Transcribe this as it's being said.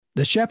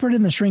The Shepherd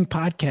and the Shrink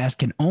podcast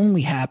can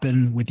only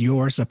happen with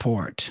your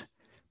support.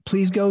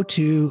 Please go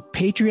to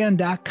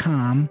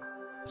patreon.com,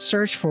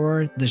 search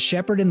for the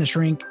Shepherd and the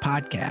Shrink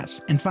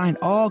podcast, and find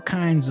all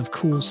kinds of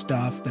cool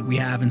stuff that we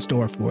have in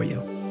store for you.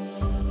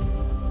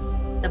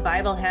 The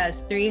Bible has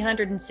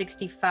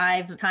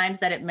 365 times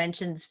that it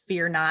mentions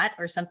fear not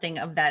or something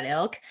of that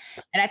ilk.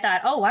 And I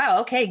thought, oh, wow,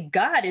 okay,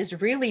 God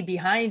is really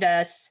behind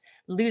us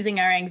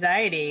losing our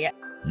anxiety.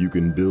 You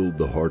can build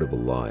the heart of a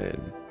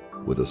lion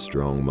with a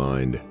strong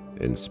mind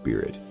and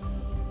spirit,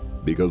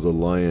 because a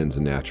lion's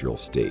natural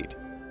state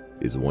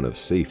is one of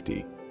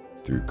safety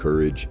through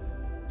courage,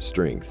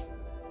 strength,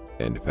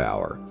 and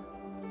power.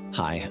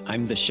 Hi,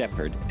 I'm the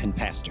Shepherd and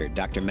Pastor,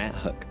 Dr. Matt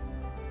Hook.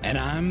 And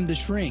I'm the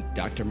Shrink,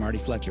 Dr. Marty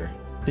Fletcher.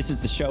 This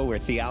is the show where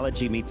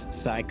theology meets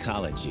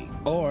psychology.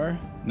 Or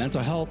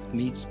mental health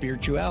meets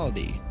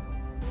spirituality.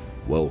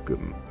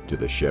 Welcome to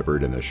the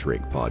Shepherd and the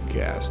Shrink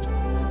podcast.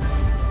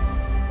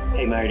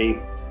 Hey, Marty,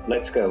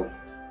 let's go.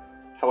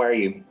 How are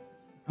you?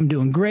 I'm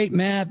doing great,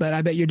 Matt, but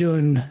I bet you're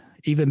doing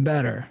even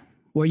better.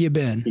 Where you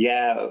been?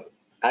 Yeah,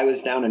 I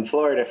was down in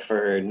Florida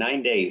for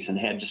 9 days and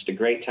had just a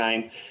great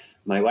time.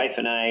 My wife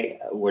and I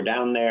were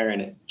down there,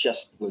 and it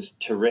just was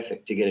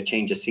terrific to get a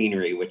change of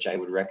scenery, which I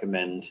would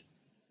recommend,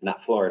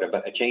 not Florida,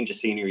 but a change of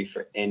scenery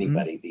for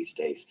anybody these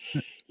days.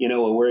 You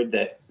know, a word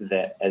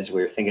that as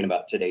we're thinking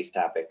about today's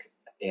topic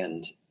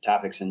and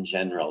topics in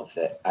general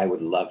that I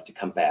would love to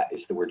combat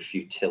is the word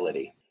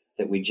futility,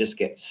 that we just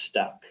get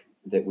stuck,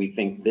 that we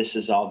think this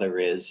is all there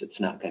is, it's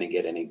not going to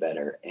get any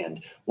better.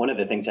 And one of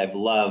the things I've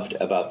loved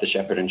about the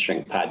Shepherd and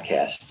Shrink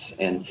podcasts,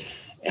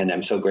 and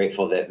I'm so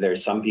grateful that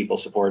there's some people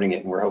supporting it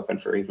and we're hoping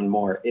for even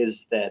more,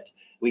 is that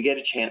we get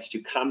a chance to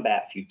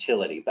combat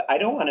futility. But I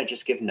don't want to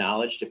just give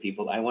knowledge to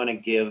people. I want to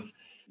give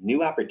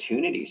new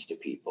opportunities to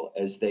people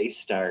as they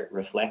start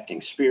reflecting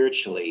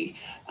spiritually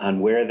on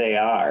where they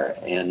are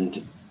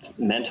and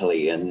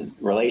mentally and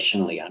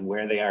relationally on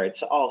where they are.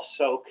 It's all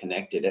so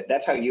connected.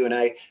 That's how you and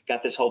I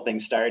got this whole thing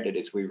started,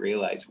 is we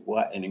realized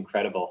what an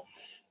incredible,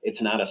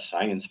 it's not a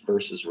science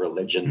versus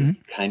religion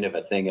kind of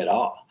a thing at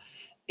all.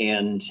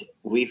 And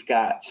we've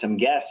got some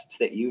guests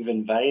that you've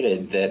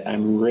invited that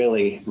I'm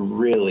really,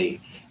 really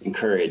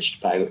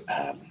encouraged by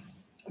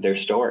their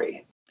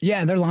story.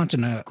 Yeah, they're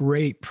launching a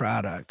great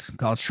product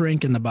called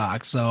Shrink in the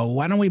Box. So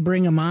why don't we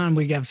bring them on?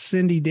 We have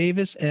Cindy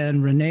Davis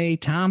and Renee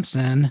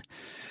Thompson.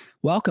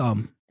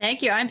 Welcome.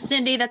 Thank you. I'm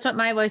Cindy. That's what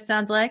my voice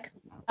sounds like.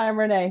 I'm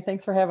Renee.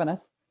 Thanks for having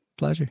us.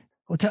 Pleasure.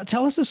 Well,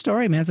 tell us the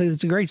story, man.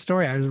 It's a great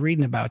story. I was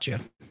reading about you.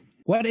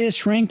 What is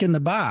Shrink in the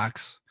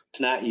Box? It's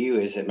not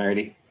you, is it,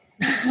 Marty?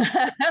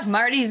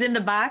 Marty's in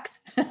the box.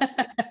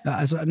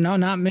 No,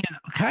 not me.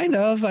 Kind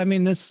of. I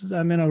mean,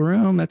 I'm in a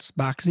room that's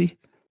boxy.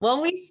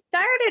 Well,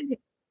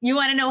 you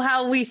want to know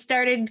how we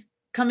started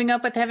coming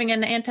up with having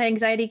an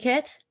anti-anxiety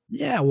kit?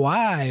 Yeah.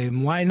 Why?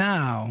 Why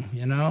now?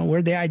 You know,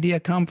 where'd the idea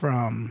come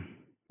from?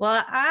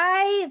 Well,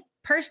 I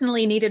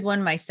personally needed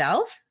one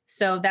myself.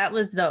 So that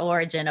was the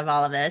origin of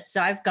all of this.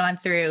 So I've gone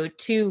through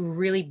 2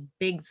 really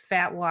big,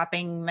 fat,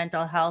 whopping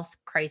mental health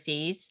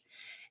crises.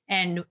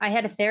 And I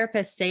had a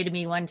therapist say to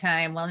me one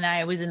time when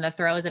I was in the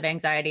throes of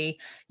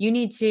anxiety, you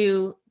need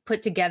to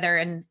put together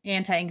an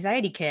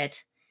anti-anxiety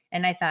kit.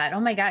 And I thought, oh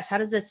my gosh, how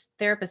does this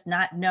therapist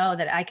not know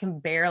that I can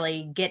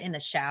barely get in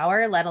the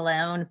shower, let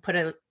alone put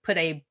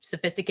a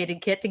sophisticated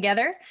kit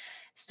together?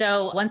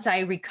 So once I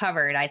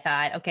recovered, I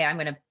thought, okay, I'm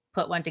going to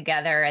put one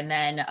together, and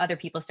then other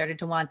people started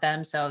to want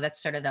them. So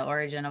that's sort of the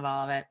origin of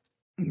all of it.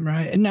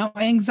 Right. And now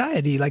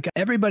anxiety, like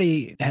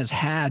everybody has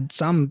had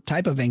some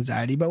type of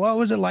anxiety, but what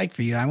was it like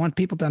for you? I want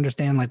people to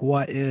understand, like,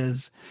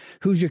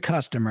 who's your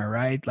customer,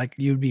 right? Like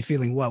you'd be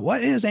feeling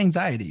what is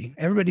anxiety?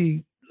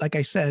 Everybody, like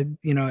I said,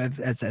 you know,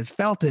 has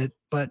felt it,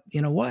 but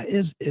you know, what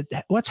is it?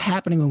 What's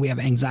happening when we have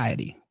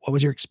anxiety? What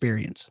was your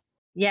experience?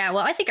 Yeah,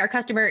 well, I think our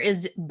customer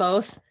is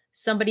both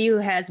somebody who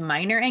has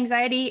minor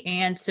anxiety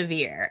and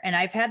severe, and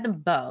I've had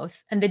them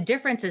both. And the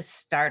difference is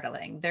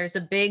startling. There's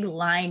a big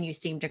line you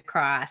seem to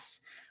cross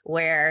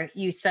where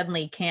you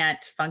suddenly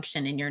can't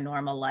function in your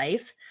normal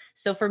life.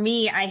 So for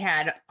me, I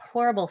had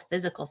horrible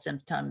physical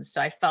symptoms.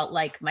 So I felt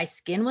like my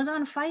skin was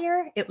on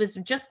fire. It was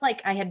just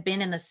like I had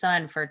been in the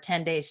sun for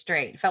 10 days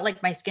straight. It felt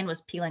like my skin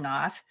was peeling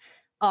off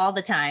all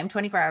the time,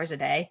 24 hours a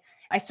day.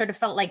 I sort of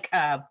felt like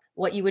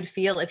what you would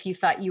feel if you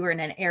thought you were in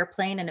an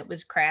airplane and it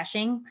was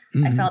crashing.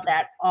 I felt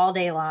that all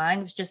day long.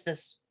 It was just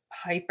this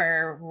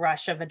hyper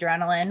rush of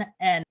adrenaline,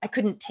 and I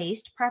couldn't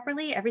taste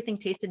properly. Everything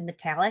tasted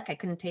metallic. I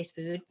couldn't taste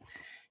food.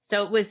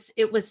 So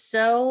it was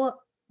so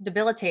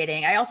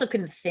debilitating. I also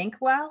couldn't think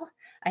well.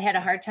 I had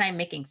a hard time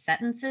making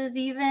sentences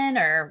even,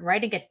 or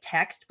writing a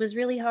text was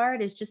really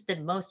hard. It's just the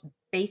most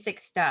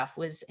basic stuff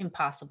was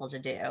impossible to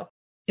do.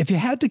 If you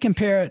had to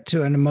compare it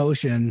to an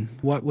emotion,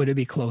 what would it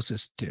be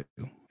closest to?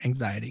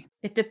 Anxiety.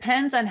 It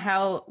depends on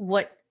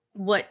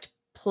what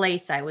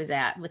place I was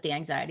at with the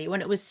anxiety.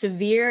 When it was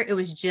severe, it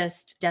was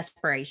just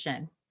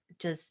desperation,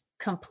 just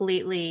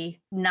completely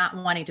not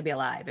wanting to be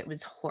alive. It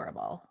was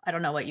horrible. I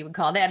don't know what you would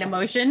call that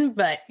emotion,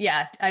 but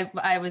yeah,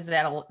 I was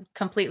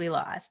completely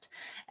lost.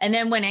 And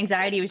then when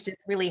anxiety was just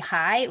really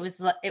high,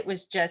 it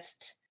was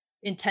just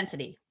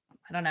intensity.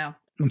 I don't know.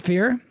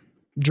 Fear,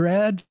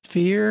 dread,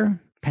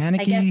 fear,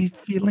 panicky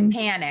feelings.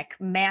 Panic,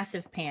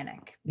 massive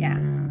panic.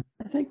 Yeah.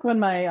 I think when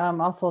my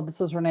also,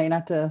 this is Renee,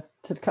 not to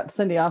cut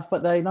Cindy off,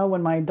 but I know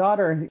when my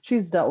daughter,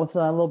 she's dealt with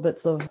little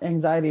bits of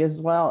anxiety as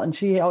well, and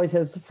she always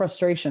has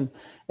frustration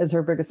is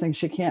her biggest thing.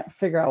 She can't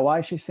figure out why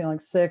she's feeling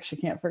sick. She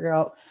can't figure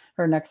out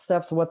her next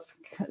steps. What's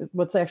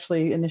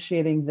actually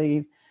initiating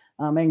the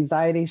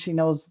anxiety. She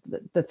knows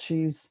that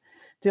she's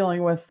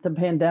dealing with the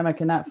pandemic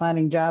and not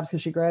finding jobs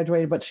because she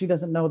graduated, but she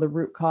doesn't know the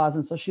root cause,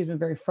 and so she's been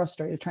very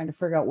frustrated trying to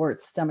figure out where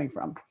it's stemming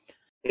from.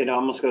 It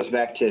almost goes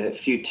back to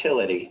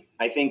futility.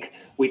 I think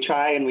we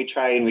try and we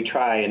try and we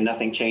try and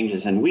nothing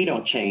changes, and we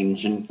don't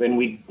change, and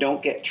we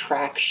don't get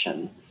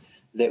traction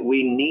that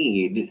we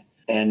need.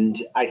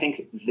 And I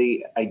think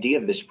the idea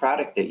of this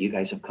product that you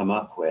guys have come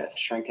up with,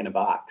 Shrink in a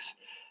Box,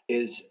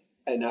 is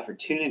an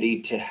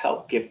opportunity to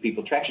help give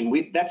people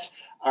traction. That's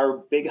our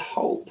big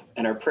hope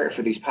and our prayer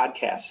for these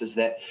podcasts, is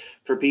that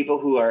for people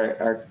who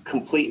are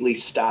completely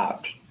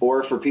stopped,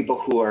 or for people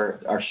who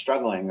are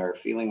struggling or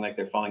feeling like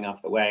they're falling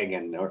off the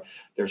wagon or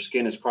their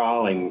skin is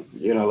crawling,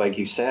 like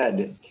you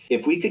said,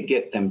 if we could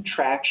get them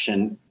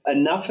traction,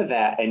 enough of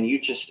that, and you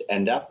just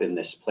end up in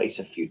this place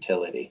of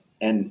futility.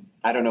 And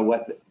I don't know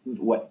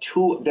what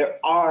tool, there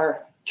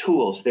are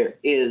tools, there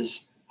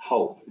is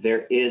hope,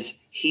 there is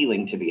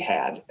healing to be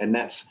had. And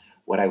that's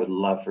what I would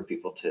love for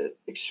people to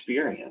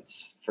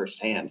experience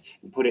firsthand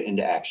and put it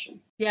into action.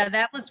 Yeah,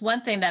 that was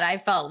one thing that I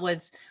felt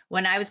was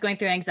when I was going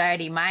through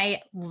anxiety.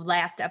 My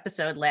last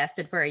episode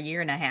lasted for 1.5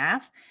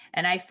 years,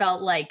 and I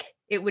felt like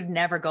it would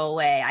never go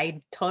away.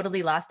 I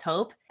totally lost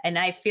hope. And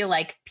I feel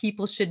like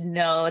people should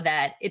know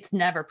that it's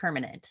never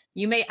permanent.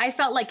 I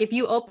felt like if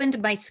you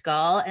opened my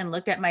skull and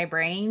looked at my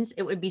brains,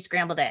 it would be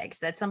scrambled eggs,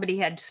 that somebody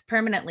had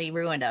permanently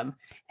ruined them,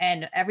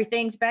 and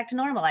everything's back to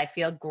normal. I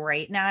feel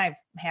great now. I'm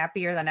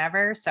happier than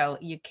ever. So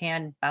you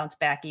can bounce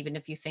back even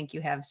if you think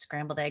you have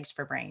scrambled eggs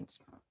for brains.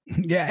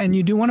 Yeah. And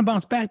you do want to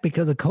bounce back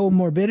because the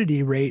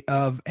comorbidity rate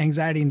of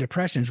anxiety and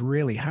depression is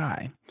really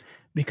high,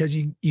 because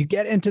you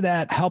get into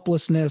that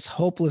helplessness,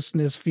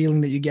 hopelessness feeling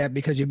that you get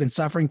because you've been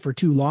suffering for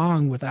too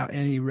long without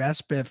any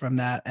respite from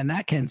that. And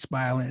that can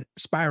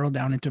spiral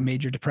down into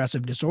major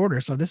depressive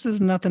disorder. So this is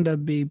nothing to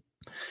be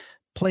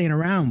playing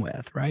around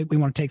with, right? We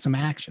want to take some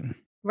action.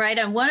 Right.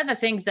 And one of the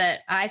things that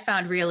I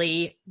found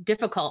really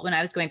difficult when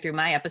I was going through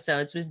my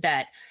episodes was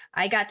that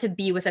I got to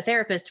be with a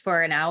therapist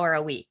for an hour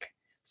a week.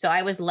 So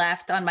I was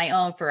left on my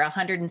own for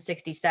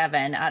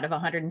 167 out of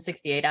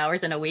 168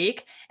 hours in a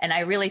week. And I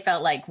really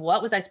felt like,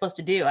 what was I supposed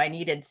to do? I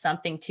needed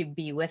something to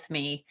be with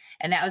me.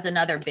 And that was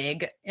another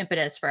big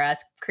impetus for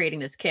us creating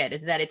this kit,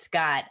 is that it's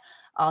got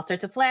all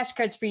sorts of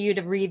flashcards for you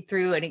to read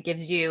through. And it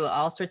gives you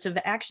all sorts of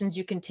actions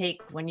you can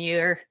take when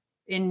you're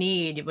in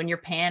need, when you're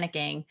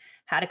panicking,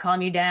 how to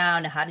calm you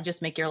down, how to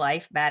just make your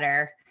life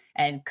better,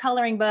 and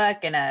coloring book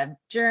and a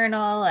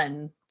journal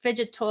and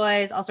fidget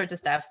toys, all sorts of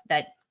stuff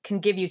that can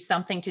give you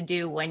something to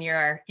do when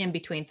you're in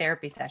between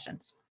therapy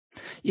sessions.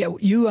 Yeah,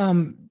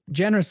 you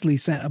generously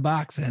sent a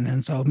box in,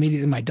 and so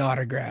immediately my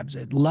daughter grabs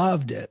it,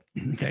 loved it.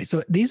 Okay,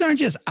 so these aren't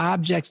just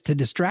objects to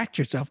distract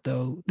yourself,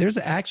 though. There's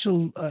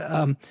actual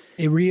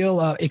a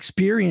real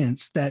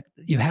experience that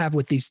you have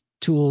with these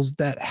tools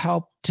that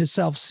help to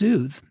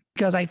self-soothe.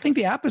 Because I think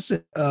the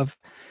opposite of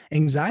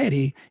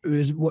anxiety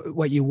is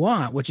what you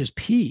want, which is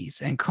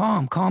peace and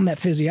calm that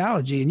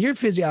physiology. And your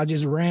physiology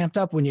is ramped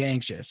up when you're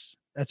anxious.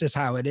 That's just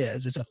how it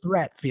is. It's a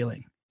threat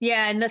feeling.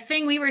 Yeah. And the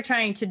thing we were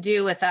trying to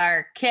do with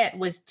our kit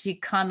was to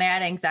come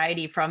at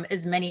anxiety from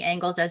as many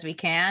angles as we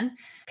can,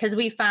 because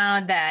we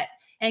found that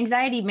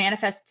anxiety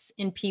manifests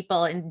in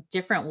people in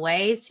different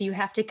ways. So you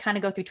have to kind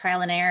of go through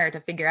trial and error to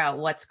figure out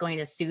what's going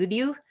to soothe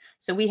you.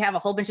 So we have a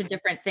whole bunch of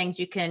different things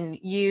you can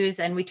use,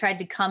 and we tried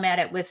to come at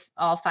it with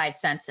all 5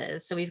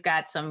 senses. So we've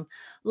got some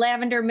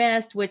lavender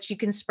mist, which you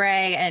can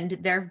spray, and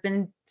there have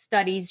been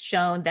studies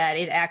shown that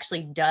it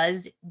actually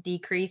does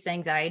decrease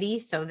anxiety.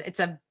 So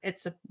it's a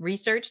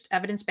researched,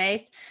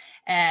 evidence-based.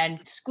 And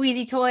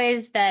squeezy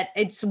toys, that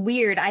it's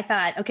weird. I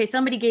thought, okay,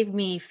 somebody gave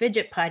me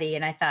fidget putty,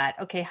 and I thought,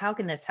 okay, how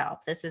can this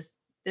help? This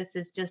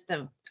is just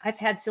I've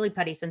had silly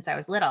putty since I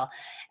was little.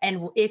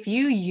 And if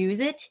you use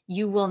it,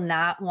 you will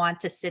not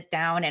want to sit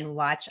down and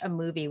watch a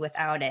movie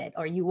without it,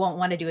 or you won't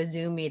want to do a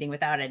Zoom meeting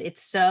without it.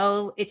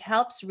 It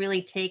helps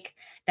really take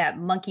that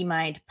monkey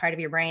mind part of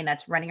your brain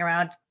that's running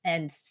around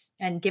and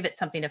give it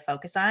something to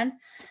focus on.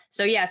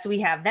 So yeah, so we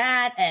have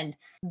that, and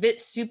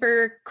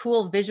super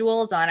cool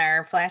visuals on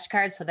our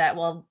flashcards. So that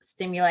will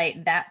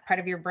stimulate that part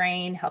of your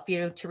brain, help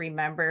you to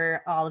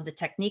remember all of the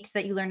techniques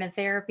that you learned in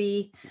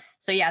therapy.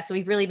 So yeah, so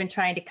we've really been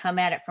trying to come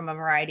at it from a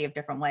variety of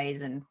different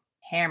ways and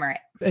hammer it.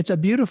 It's a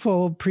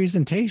beautiful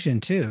presentation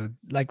too.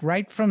 Like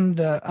right from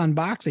the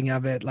unboxing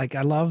of it, like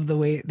I love the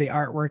way the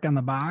artwork on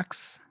the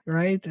box,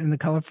 right? And the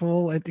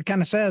colorful, it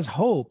kind of says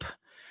hope.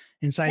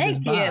 inside this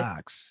Thank you.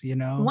 box, you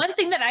know? One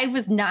thing that I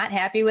was not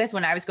happy with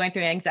when I was going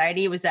through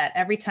anxiety was that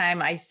every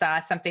time I saw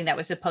something that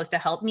was supposed to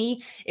help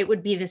me, it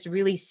would be this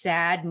really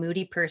sad,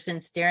 moody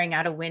person staring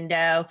out a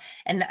window,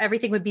 and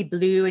everything would be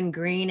blue and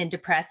green and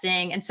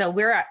depressing. And so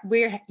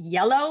we're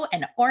yellow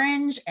and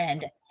orange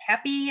and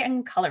happy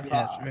and colorful.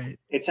 That's right.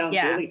 It sounds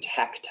Yeah. really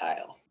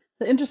tactile.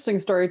 The interesting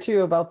story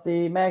too about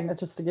the magnet,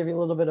 just to give you a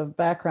little bit of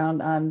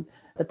background on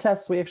the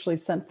tests, we actually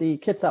sent the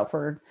kits out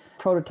for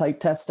prototype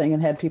testing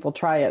and had people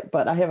try it.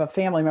 But I have a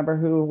family member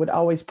who would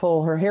always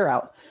pull her hair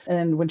out.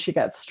 And when she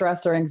got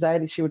stress or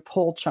anxiety, she would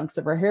pull chunks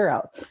of her hair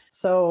out.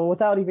 So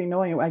without even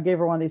knowing it, I gave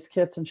her one of these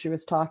kits and she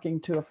was talking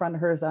to a friend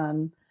of hers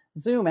on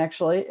Zoom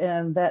actually.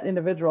 And that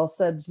individual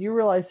said, "You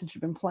realize that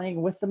you've been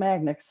playing with the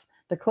magnets,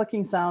 the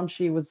clicking sound,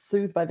 she was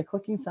soothed by the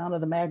clicking sound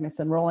of the magnets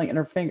and rolling in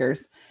her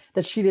fingers,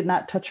 that she did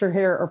not touch her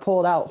hair or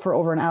pull it out for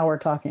over an hour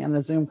talking on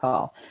a Zoom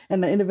call."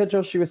 And the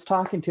individual she was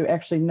talking to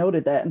actually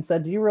noted that and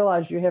said, "Do you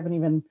realize you haven't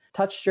even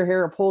touched your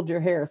hair or pulled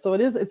your hair?" So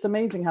it's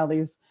amazing how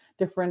these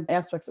different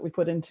aspects that we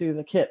put into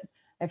the kit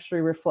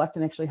actually reflect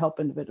and actually help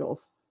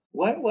individuals.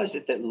 What was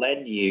it that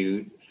led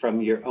you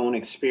from your own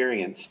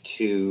experience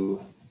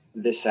to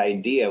this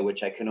idea,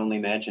 which I can only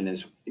imagine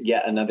is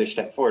yet another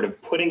step forward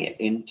of putting it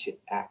into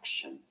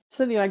action?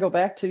 Cindy and I go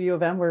back to U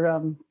of M.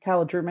 We're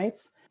college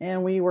roommates,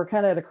 and we were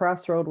kind of at a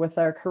crossroad with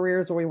our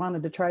careers where we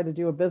wanted to try to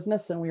do a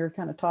business, and we were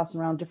kind of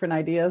tossing around different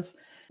ideas.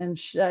 And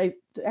she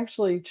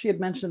had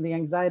mentioned the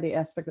anxiety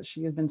aspect that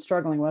she had been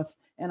struggling with.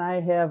 And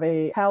I have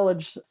a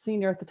college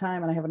senior at the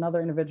time, and I have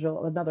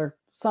another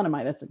son of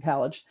mine that's in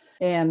college.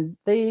 And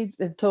they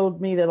have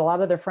told me that a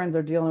lot of their friends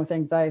are dealing with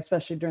anxiety,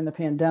 especially during the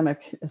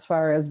pandemic, as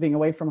far as being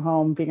away from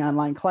home, being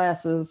online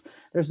classes.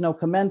 There's no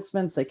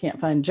commencements. They can't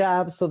find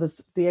jobs. So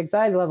the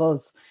anxiety level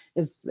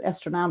is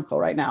astronomical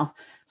right now.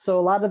 So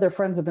a lot of their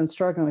friends have been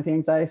struggling with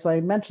anxiety. So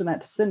I mentioned that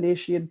to Cindy.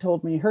 She had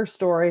told me her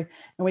story,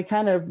 and we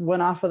kind of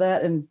went off of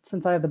that. And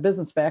since I have the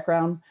business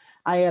background,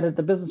 I added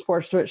the business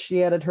portion to it.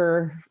 She added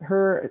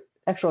her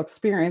actual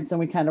experience, and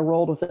we kind of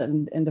rolled with it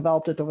and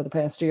developed it over the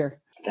past year.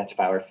 That's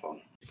powerful.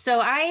 So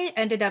I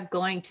ended up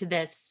going to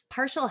this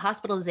partial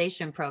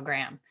hospitalization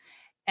program.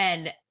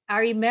 And I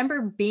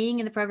remember being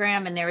in the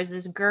program, and there was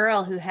this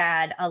girl who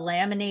had a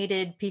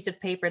laminated piece of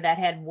paper that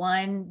had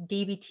one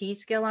DBT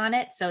skill on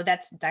it. So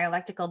that's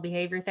dialectical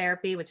behavior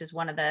therapy, which is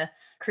one of the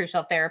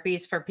crucial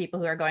therapies for people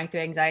who are going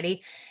through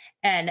anxiety.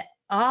 And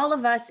all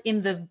of us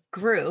in the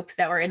group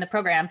that were in the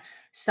program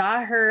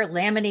saw her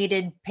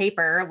laminated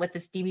paper with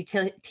this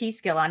DBT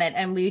skill on it,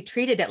 and we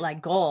treated it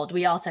like gold.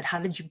 We all said, "How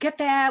did you get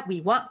that? We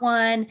want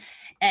one."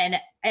 And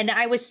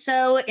I was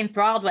so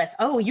enthralled with,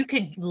 oh, you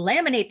could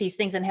laminate these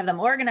things and have them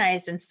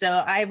organized. And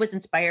so I was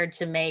inspired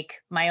to make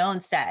my own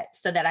set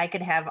so that I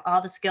could have all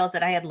the skills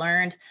that I had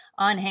learned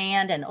on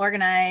hand and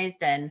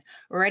organized and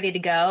ready to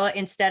go,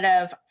 instead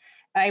of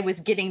I was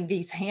getting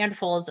these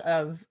handfuls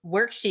of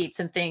worksheets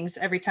and things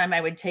every time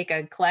I would take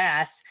a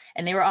class,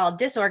 and they were all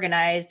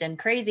disorganized and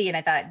crazy. And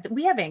I thought,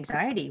 we have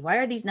anxiety. Why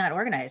are these not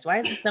organized? Why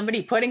isn't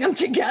somebody putting them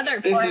together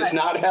for us? This is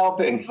not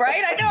helping.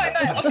 Right? I know. I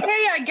thought,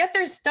 okay, I get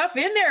there's stuff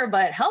in there,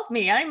 but help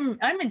me. I'm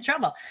in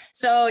trouble.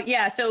 So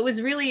yeah, so it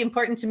was really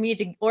important to me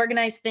to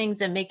organize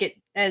things and make it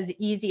as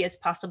easy as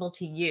possible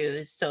to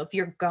use. So if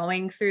you're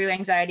going through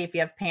anxiety, if you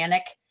have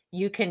panic,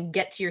 you can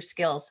get to your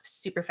skills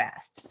super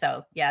fast.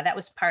 So yeah, that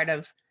was part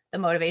of the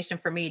motivation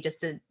for me.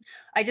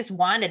 I just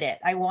wanted it.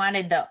 I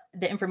wanted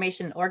the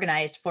information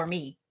organized for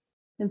me.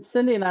 And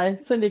Cindy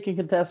can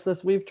contest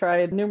this. We've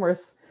tried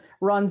numerous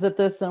runs at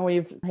this, and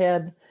we've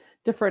had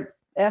different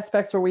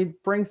aspects where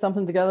we'd bring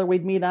something together,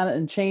 we'd meet on it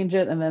and change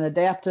it, and then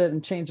adapt it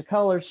and change the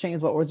colors,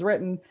 change what was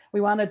written.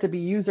 We want it to be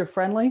user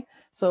friendly.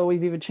 So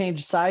we've even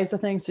changed size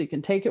of things so you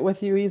can take it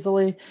with you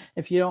easily.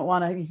 If you don't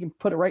want to, you can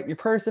put it right in your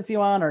purse if you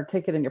want, or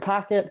take it in your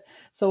pocket.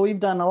 So we've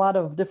done a lot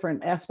of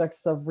different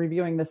aspects of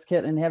reviewing this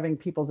kit and having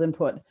people's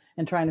input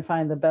and trying to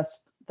find the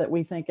best that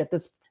we think at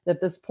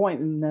this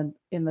point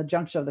in the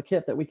junction of the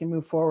kit that we can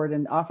move forward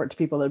and offer it to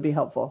people that would be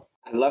helpful.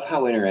 I love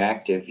how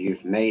interactive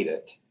you've made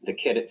it, the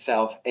kit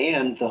itself,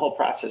 and the whole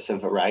process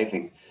of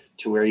arriving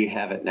to where you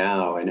have it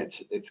now. And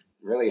it's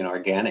really an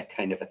organic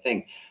kind of a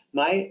thing.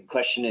 My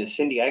question is,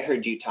 Cindy, I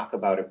heard you talk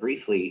about it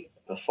briefly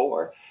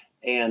before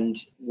and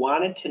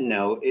wanted to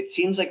know, it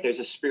seems like there's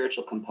a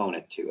spiritual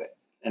component to it.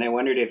 And I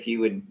wondered if you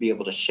would be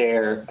able to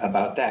share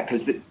about that,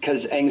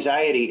 because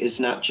anxiety is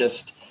not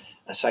just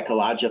a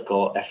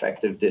psychological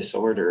affective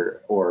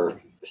disorder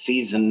or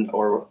season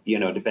or,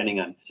 depending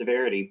on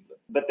severity,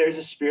 but there's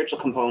a spiritual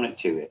component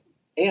to it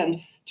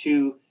and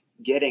to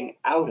getting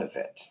out of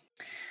it.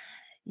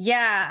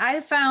 Yeah, I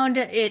found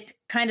it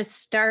kind of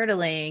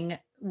startling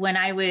when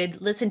I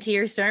would listen to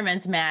your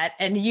sermons, Matt,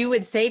 and you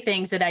would say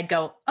things that I'd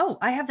go, oh,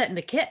 I have that in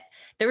the kit.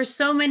 There were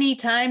so many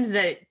times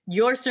that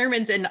your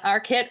sermons and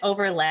our kit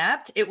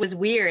overlapped. It was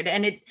weird.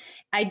 And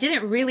I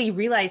didn't really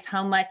realize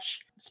how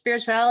much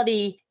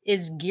spirituality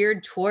is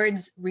geared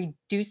towards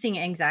reducing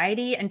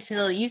anxiety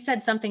until you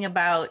said something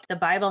about the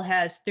Bible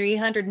has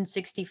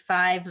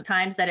 365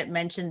 times that it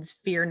mentions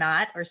fear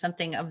not or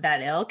something of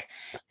that ilk.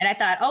 And I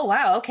thought, oh,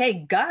 wow,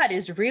 okay, God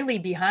is really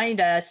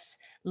behind us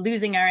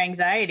losing our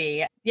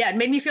anxiety. Yeah, it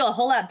made me feel a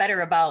whole lot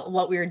better about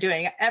what we were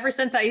doing. Ever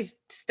since I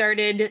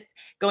started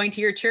going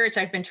to your church,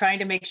 I've been trying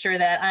to make sure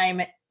that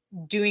I'm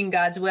doing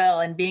God's will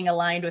and being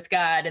aligned with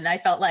God. And I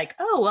felt like,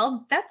 oh,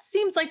 well, that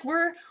seems like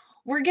we're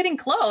getting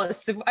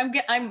close.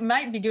 I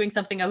might be doing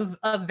something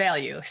of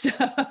value. So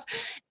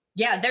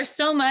yeah, there's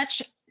so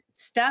much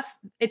stuff.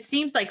 It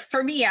seems like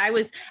for me,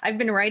 I've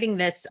been writing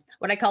this,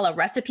 what I call a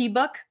recipe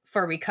book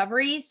for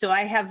recovery. So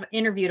I have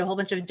interviewed a whole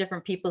bunch of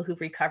different people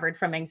who've recovered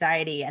from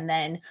anxiety and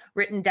then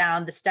written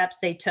down the steps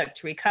they took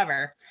to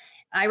recover.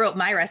 I wrote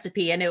my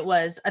recipe, and it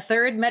was a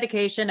third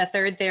medication, a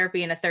third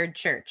therapy, and a third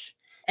church.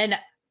 And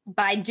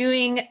by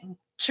doing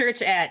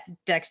church at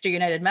Dexter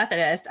United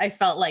Methodist, I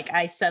felt like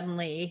I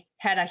suddenly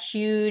had a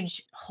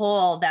huge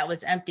hole that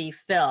was empty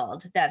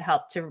filled that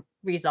helped to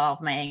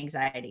resolve my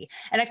anxiety.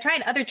 And I've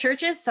tried other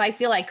churches, so I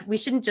feel like we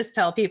shouldn't just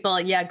tell people,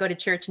 yeah, go to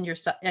church and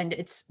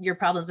your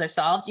problems are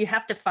solved. You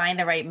have to find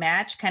the right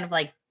match, kind of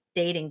like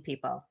dating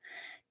people,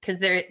 because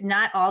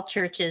not all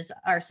churches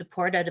are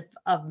supportive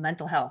of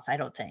mental health. I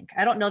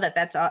don't know that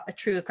that's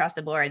true across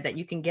the board, that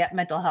you can get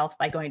mental health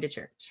by going to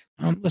church.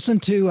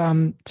 Listen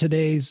to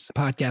today's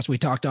podcast. We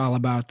talked all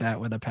about that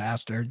with a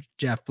pastor,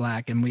 Jeff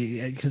Black,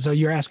 and so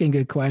you're asking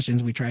good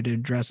questions. We tried to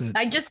address it.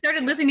 I just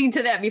started listening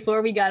to that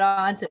before we got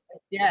on to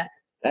it. Yeah.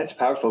 That's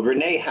powerful.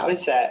 Renee, how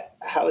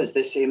has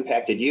this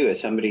impacted you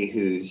as somebody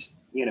who's,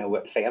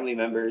 family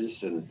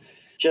members, and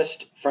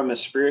just from a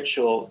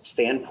spiritual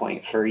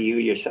standpoint for you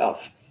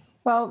yourself?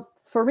 Well,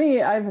 for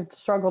me, I've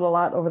struggled a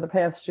lot over the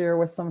past year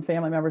with some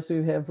family members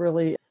who have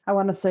really, I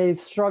want to say,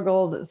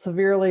 struggled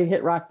severely,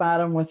 hit rock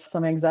bottom with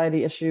some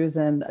anxiety issues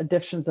and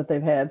addictions that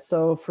they've had.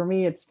 So for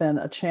me, it's been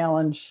a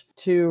challenge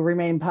to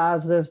remain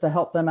positive, to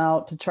help them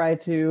out, to try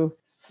to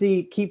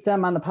keep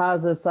them on the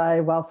positive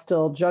side while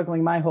still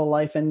juggling my whole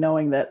life and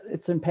knowing that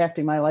it's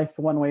impacting my life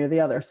one way or the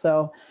other.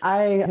 So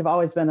I have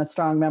always been a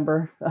strong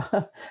member.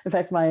 In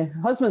fact, my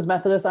husband's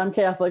Methodist, I'm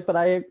Catholic, but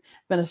I've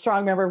been a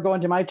strong member of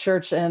going to my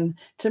church. And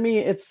to me,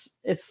 it's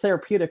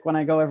therapeutic when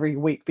I go every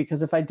week,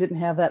 because if I didn't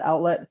have that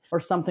outlet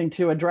or something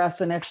to address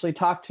and actually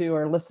talk to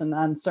or listen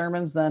on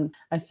sermons, then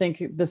I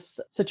think this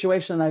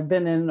situation I've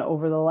been in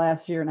over the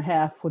last year and a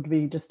half would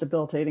be just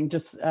debilitating,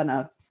 just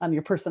on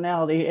your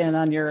personality and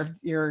on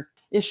your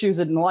issues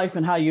in life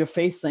and how you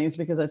face things,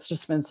 because it's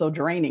just been so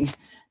draining.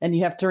 And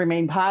you have to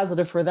remain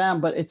positive for them,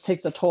 but it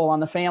takes a toll on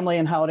the family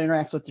and how it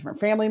interacts with different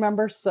family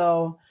members.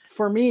 So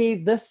for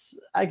me,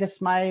 I guess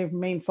my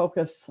main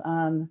focus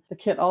on the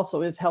kit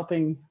also is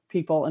helping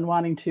people and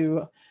wanting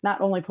to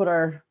not only put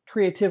our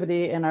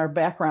creativity and our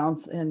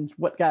backgrounds and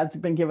what God's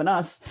been given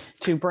us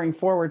to bring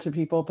forward to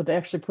people, but to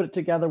actually put it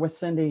together with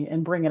Cindy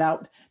and bring it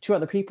out to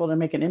other people to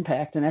make an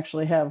impact and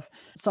actually have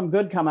some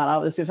good come out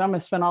of this. If I'm going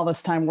to spend all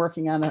this time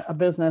working on a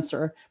business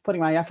or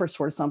putting my efforts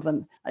towards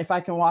something, if I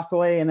can walk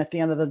away and at the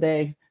end of the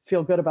day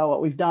feel good about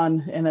what we've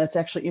done and it's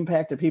actually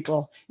impacted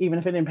people, even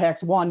if it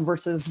impacts 1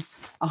 versus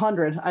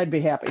 100, I'd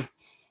be happy.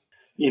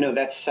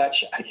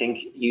 I think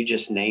you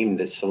just named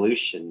the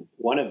solution.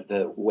 One of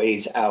the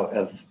ways out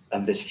of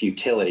this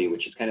futility,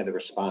 which is kind of the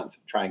response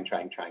of trying,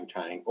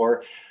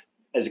 or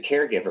as a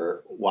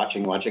caregiver,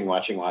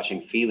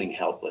 watching, feeling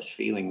helpless,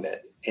 feeling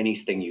that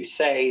anything you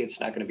say, it's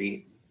not going to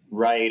be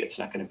right, it's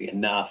not going to be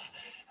enough.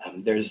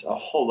 There's a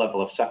whole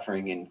level of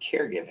suffering in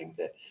caregiving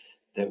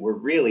that we're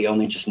really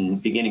only just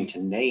beginning to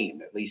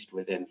name, at least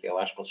within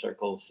theological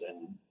circles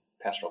and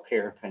pastoral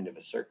care kind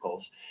of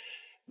circles.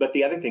 But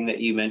the other thing that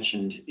you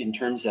mentioned in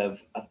terms of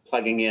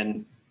plugging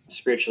in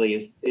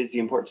spiritually is the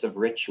importance of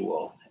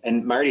ritual.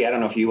 And Marty, I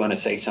don't know if you want to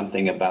say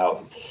something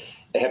about,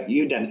 have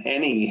you done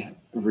any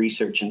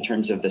research in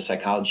terms of the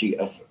psychology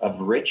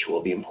of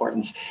ritual, the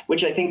importance,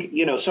 which I think,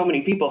 so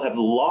many people have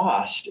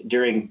lost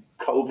during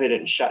COVID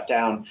and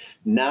shutdown,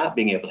 not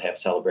being able to have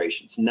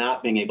celebrations,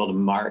 not being able to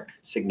mark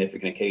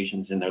significant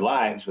occasions in their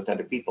lives with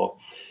other people.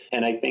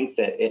 And I think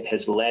that it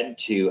has led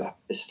to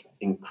this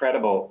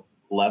incredible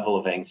level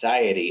of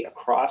anxiety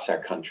across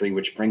our country,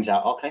 which brings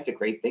out all kinds of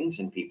great things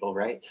in people,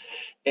 right?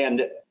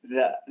 And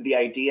the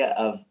idea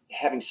of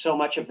having so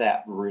much of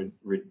that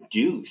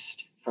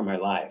reduced from our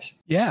lives.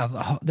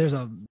 Yeah, there's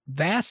a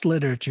vast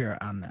literature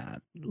on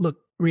that. Look,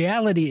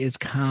 reality is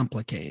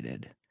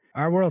complicated.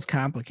 Our world's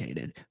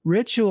complicated.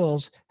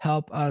 Rituals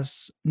help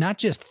us not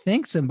just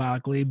think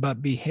symbolically,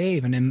 but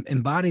behave and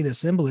embody the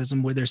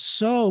symbolism, where there's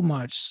so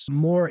much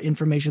more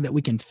information that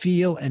we can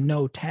feel and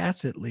know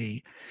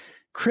tacitly,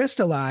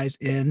 crystallize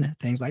in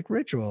things like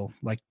ritual,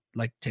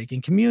 like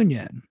taking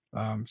communion,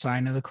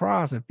 sign of the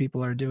cross, if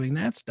people are doing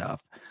that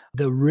stuff.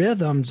 The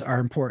rhythms are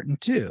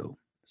important too.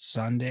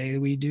 Sunday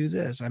we do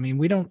this. I mean,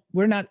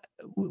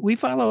 we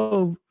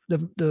follow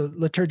the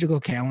liturgical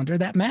calendar.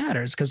 That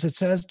matters because it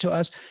says to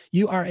us,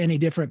 you are in a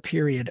different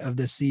period of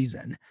this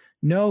season.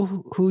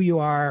 Know who you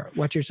are,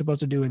 what you're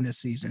supposed to do in this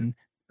season.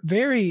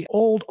 very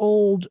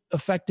old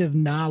effective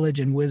knowledge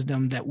and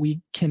wisdom that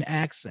we can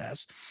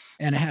access.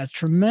 And it has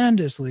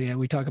tremendously, and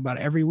we talk about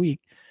it every week,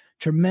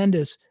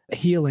 tremendous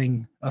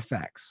healing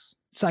effects,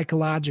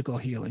 psychological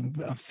healing,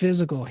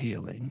 physical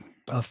healing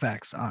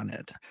effects on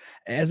it.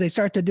 As they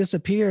start to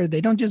disappear,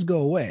 they don't just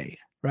go away,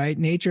 right?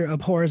 Nature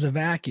abhors a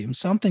vacuum.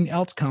 Something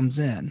else comes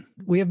in.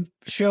 We have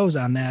shows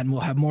on that, and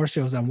we'll have more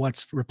shows on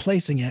what's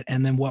replacing it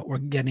and then what we're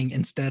getting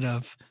instead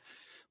of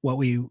what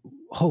we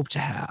hope to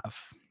have.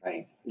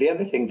 Right. The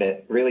other thing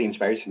that really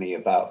inspires me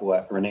about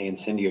what Renee and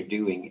Cindy are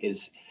doing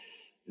is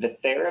the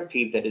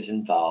therapy that is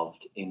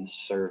involved in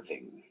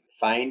serving,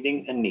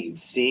 finding a need,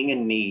 seeing a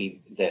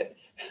need that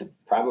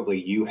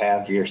probably you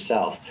have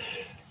yourself,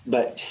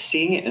 but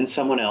seeing it in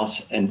someone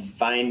else and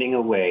finding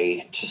a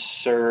way to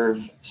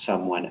serve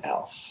someone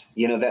else.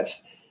 You know,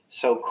 that's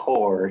so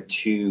core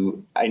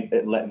to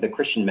the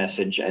Christian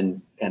message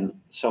and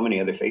so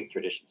many other faith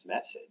traditions'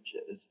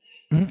 messages.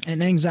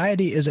 And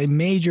anxiety is a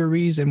major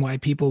reason why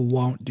people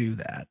won't do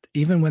that,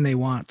 even when they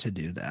want to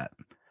do that.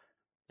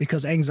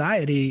 Because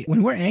anxiety,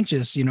 when we're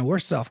anxious, you know, we're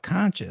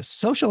self-conscious.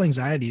 Social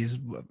anxiety is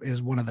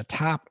one of the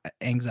top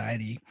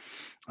anxiety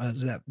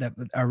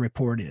that are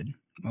reported,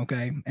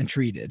 okay, and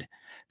treated.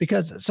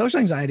 Because social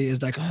anxiety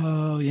is like,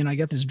 oh, you know, I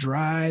get this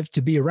drive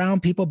to be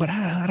around people, but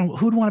I don't,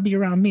 who'd want to be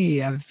around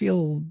me? I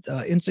feel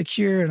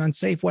insecure and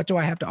unsafe. What do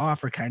I have to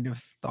offer? Kind of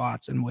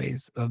thoughts and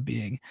ways of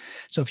being.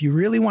 So if you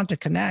really want to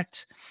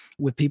connect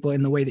with people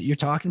in the way that you're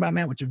talking about,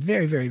 Matt, which is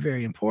very, very,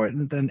 very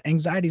important, then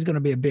anxiety is going to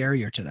be a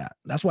barrier to that.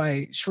 That's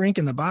why shrink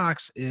in the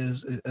box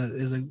is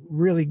a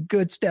really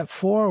good step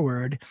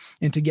forward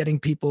into getting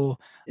people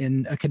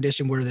in a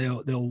condition where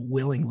they'll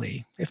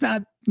willingly, if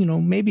not, you know,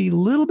 maybe a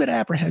little bit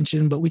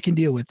apprehension, but we can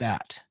deal with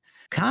that.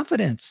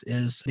 Confidence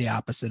is the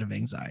opposite of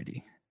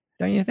anxiety,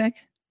 don't you think?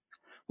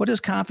 What does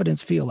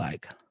confidence feel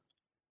like?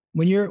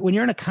 When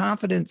you're in a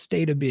confident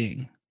state of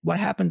being, what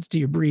happens to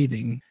your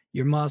breathing,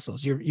 your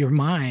muscles, your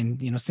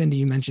mind? You know, Cindy,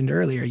 you mentioned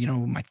earlier, you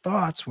know, my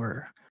thoughts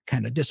were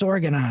kind of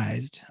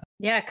disorganized.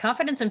 Yeah,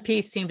 confidence and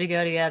peace seem to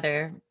go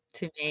together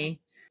to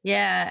me.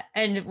 Yeah.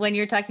 And when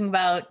you're talking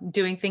about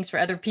doing things for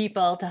other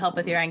people to help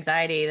with your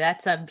anxiety,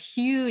 that's a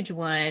huge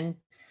one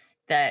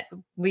that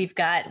we've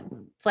got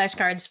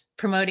flashcards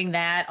promoting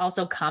that,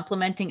 also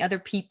complimenting other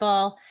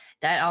people.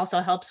 That also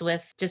helps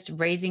with just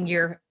raising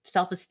your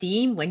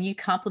self-esteem. When you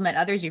compliment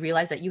others, you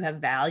realize that you have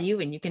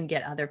value and you can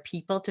get other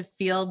people to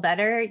feel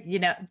better. You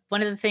know,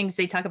 one of the things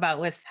they talk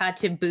about with how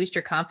to boost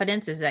your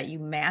confidence is that you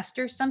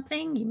master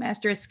something, you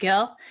master a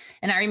skill.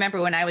 And I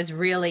remember when I was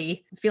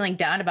really feeling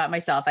down about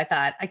myself, I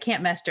thought, I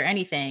can't master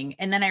anything.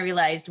 And then I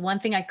realized one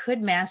thing I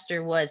could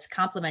master was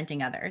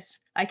complimenting others.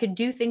 I could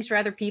do things for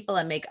other people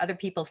and make other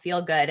people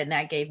feel good. And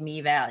that gave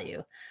me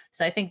value.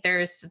 So I think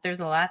there's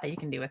a lot that you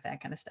can do with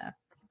that kind of stuff.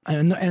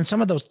 And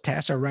some of those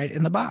tasks are right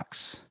in the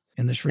box,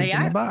 in the shrink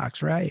in the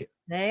box, right?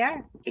 They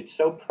are. It's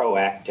so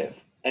proactive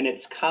and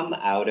it's come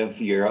out of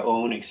your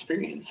own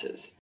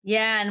experiences.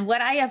 Yeah. And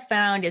what I have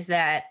found is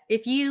that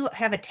if you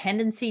have a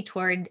tendency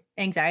toward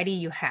anxiety,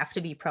 you have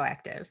to be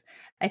proactive.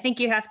 I think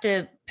you have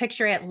to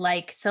picture it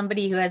like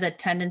somebody who has a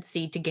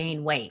tendency to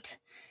gain weight.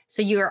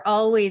 So you're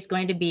always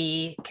going to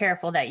be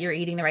careful that you're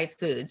eating the right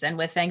foods. And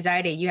with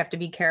anxiety, you have to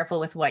be careful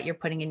with what you're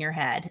putting in your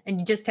head. And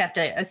you just have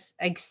to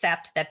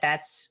accept that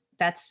that's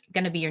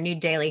going to be your new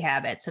daily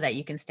habit so that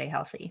you can stay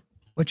healthy.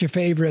 What's your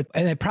favorite?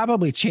 And it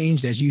probably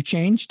changed as you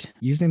changed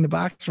using the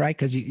box, right?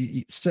 Because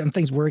some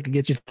things work to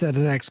get you to the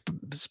next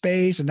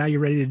space, and now you're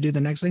ready to do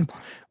the next thing.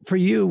 For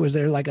you, was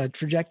there like a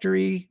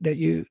trajectory that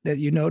you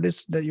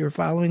noticed that you're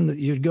following, that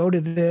you'd go to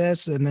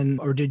this and then,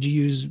 or did you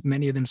use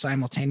many of them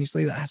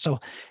simultaneously? So,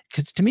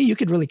 because to me, you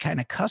could really kind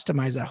of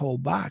customize that whole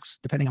box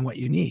depending on what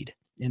you need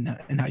and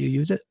how you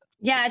use it.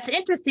 Yeah, it's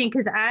interesting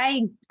because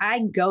I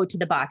go to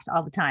the box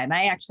all the time.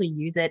 I actually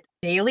use it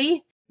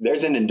daily.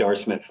 There's an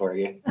endorsement for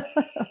you.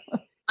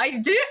 I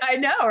do. I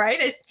know,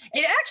 right?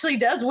 It actually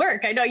does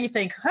work. I know you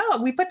think, oh,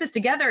 we put this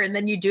together, and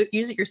then you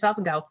use it yourself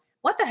and go,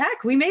 what the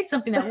heck? We made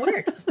something that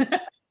works.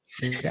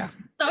 Yeah.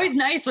 It's always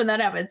nice when that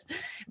happens.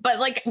 But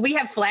like we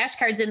have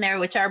flashcards in there,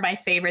 which are my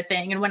favorite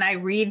thing. And when I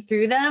read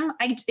through them,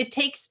 it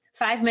takes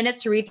 5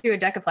 minutes to read through a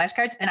deck of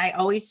flashcards, and I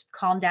always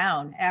calm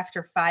down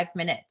after 5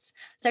 minutes.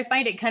 So I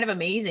find it kind of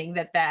amazing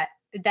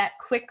that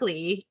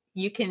quickly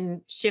you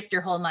can shift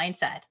your whole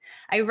mindset.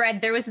 I read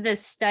there was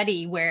this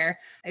study where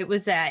it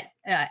was at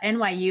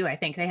NYU, I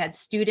think. They had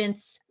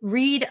students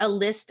read a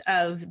list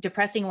of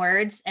depressing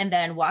words and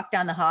then walk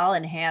down the hall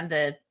and hand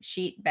the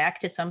sheet back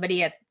to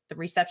somebody at the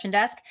reception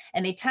desk.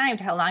 And they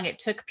timed how long it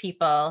took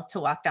people to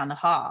walk down the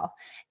hall.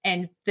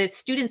 And the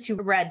students who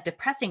read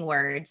depressing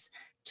words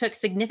took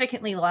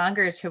significantly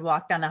longer to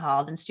walk down the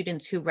hall than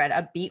students who read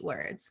upbeat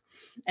words.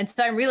 And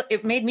so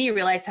it made me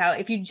realize how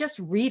if you just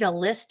read a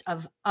list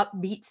of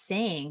upbeat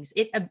sayings,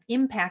 it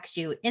impacts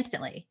you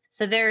instantly.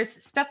 So there's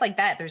stuff like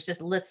that. There's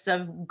just lists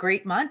of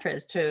great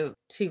mantras to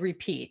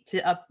repeat,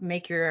 to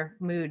make your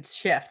moods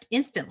shift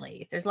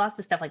instantly. There's lots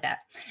of stuff like that.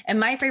 And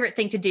my favorite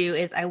thing to do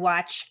is I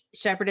watch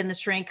Shepherd and the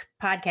Shrink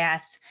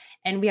podcasts,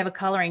 and we have a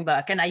coloring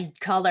book, and I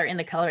color in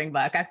the coloring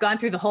book. I've gone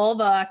through the whole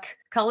book,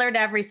 colored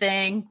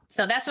everything.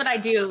 So that's what I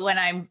do when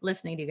I'm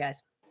listening to you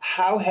guys.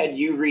 How had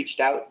you reached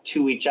out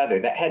to each other?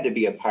 That had to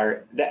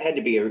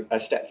be a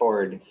step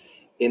forward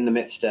in the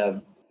midst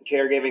of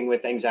caregiving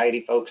with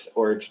anxiety folks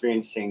or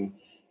experiencing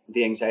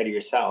the anxiety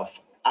yourself.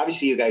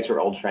 Obviously, you guys were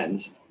old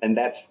friends, and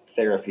that's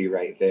therapy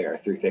right there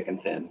through thick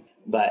and thin.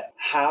 But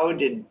how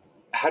did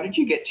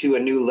you get to a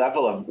new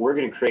level of we're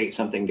going to create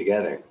something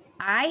together?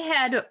 I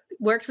had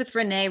worked with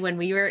Renee when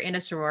we were in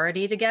a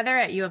sorority together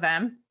at U of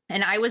M,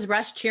 and I was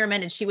rush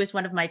chairman and she was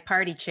one of my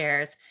party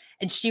chairs.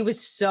 And she was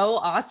so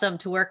awesome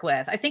to work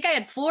with. I think I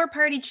had 4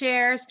 party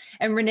chairs,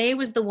 and Renee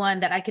was the one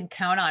that I could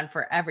count on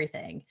for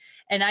everything.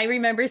 And I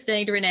remember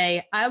saying to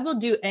Renee, I will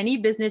do any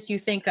business you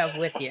think of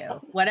with you.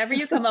 Whatever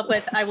you come up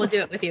with, I will do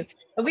it with you.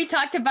 And we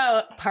talked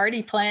about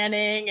party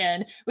planning,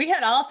 and we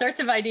had all sorts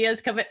of ideas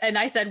come. And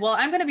I said, well,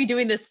 I'm going to be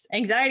doing this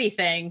anxiety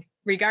thing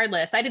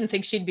regardless. I didn't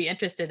think she'd be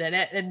interested in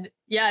it. And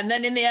yeah, and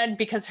then in the end,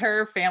 because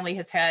her family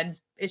has had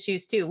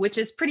issues too, which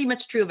is pretty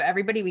much true of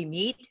everybody we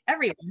meet.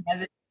 Everyone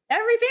has it.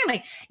 Every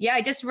family. Yeah,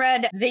 I just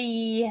read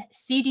the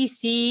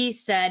CDC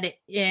said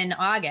in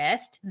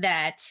August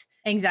that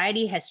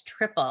anxiety has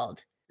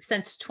tripled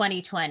since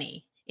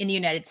 2020 in the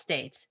United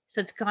States. So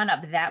it's gone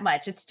up that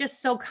much. It's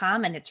just so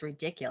common. It's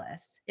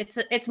ridiculous.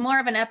 It's more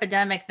of an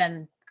epidemic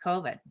than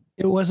COVID.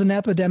 It was an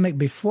epidemic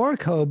before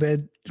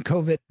COVID.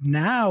 COVID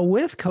now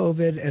with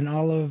COVID and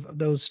all of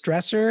those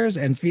stressors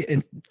and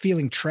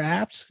feeling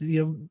trapped.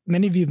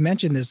 Many of you have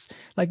mentioned this.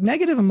 Like,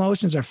 negative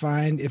emotions are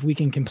fine if we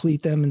can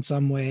complete them in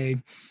some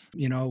way,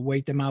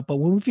 wait them out. But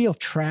when we feel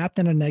trapped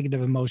in a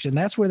negative emotion,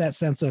 that's where that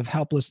sense of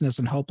helplessness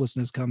and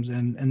hopelessness comes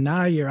in. And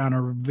now you're on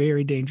a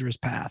very dangerous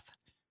path.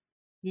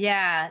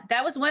 Yeah,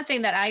 that was one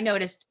thing that I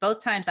noticed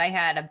both times I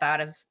had a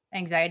bout of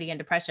anxiety and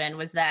depression,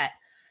 was that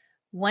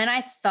when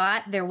I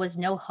thought there was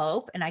no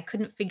hope and I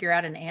couldn't figure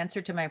out an answer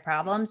to my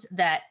problems,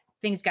 that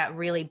things got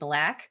really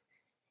black.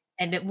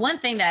 And one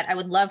thing that I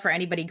would love for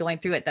anybody going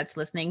through it that's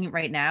listening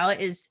right now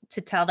is to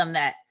tell them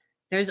that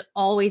there's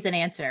always an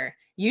answer.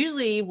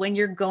 Usually when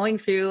you're going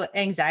through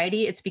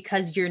anxiety, it's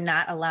because you're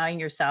not allowing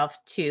yourself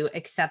to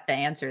accept the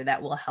answer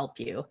that will help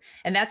you.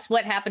 And that's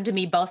what happened to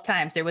me both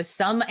times. There was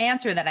some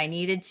answer that I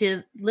needed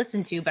to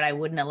listen to, but I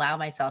wouldn't allow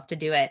myself to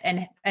do it.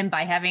 And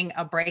by having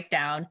a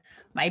breakdown,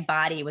 my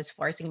body was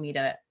forcing me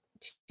to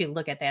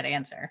look at that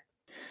answer.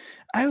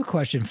 I have a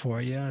question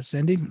for you,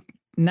 Cindy.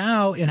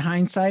 Now, in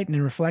hindsight and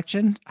in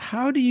reflection,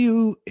 how do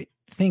you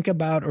think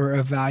about or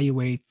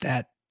evaluate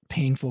that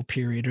painful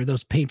period or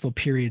those painful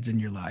periods in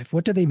your life?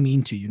 What do they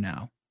mean to you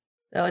now?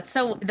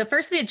 So the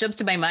first thing that jumps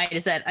to my mind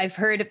is that I've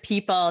heard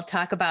people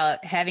talk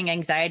about having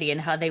anxiety and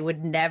how they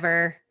would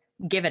never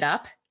give it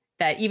up,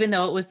 that even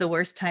though it was the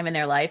worst time in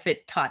their life,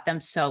 it taught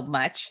them so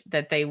much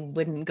that they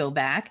wouldn't go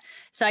back.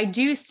 So I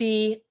do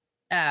see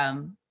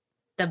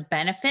the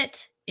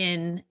benefit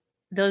in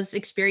those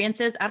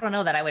experiences. I don't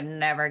know that I would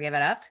never give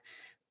it up,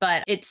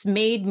 but it's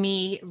made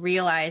me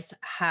realize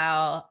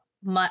how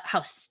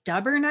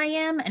stubborn I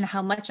am and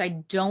how much I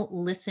don't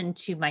listen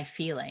to my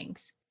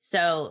feelings.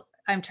 So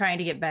I'm trying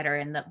to get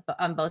better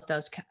on both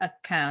those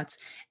accounts.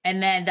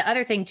 And then the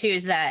other thing too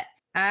is that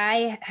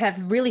I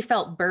have really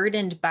felt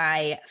burdened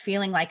by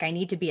feeling like I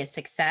need to be a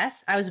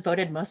success. I was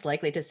voted most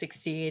likely to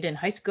succeed in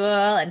high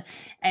school.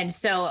 And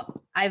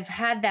so I've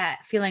had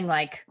that feeling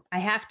like I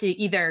have to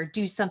either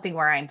do something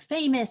where I'm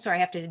famous or I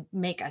have to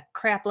make a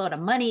crap load of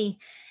money.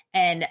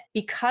 And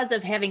because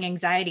of having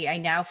anxiety, I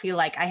now feel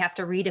like I have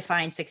to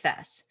redefine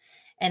success,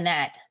 and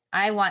that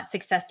I want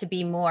success to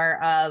be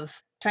more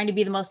of trying to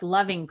be the most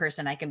loving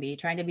person I can be,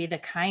 trying to be the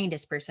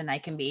kindest person I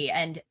can be,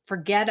 and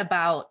forget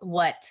about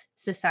what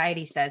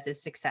society says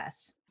is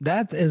success.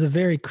 That is a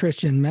very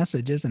Christian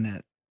message, isn't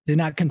it? Do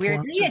not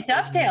conform. Weirdly, it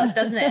dovetails,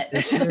 doesn't it?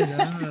 It sure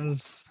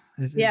does.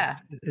 Yeah.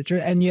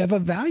 And you have a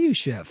value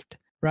shift,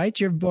 right?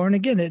 You're born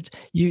again.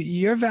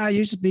 Your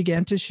values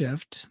began to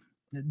shift.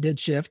 It did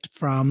shift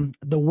from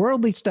the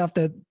worldly stuff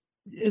that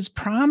is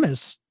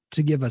promised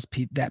to give us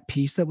that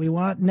peace that we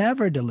want,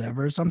 never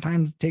delivers.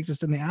 Sometimes takes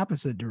us in the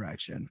opposite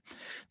direction.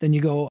 Then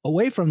you go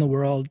away from the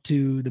world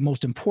to the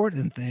most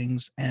important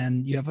things,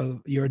 and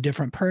you're a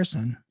different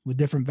person with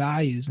different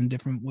values and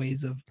different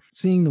ways of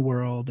seeing the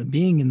world and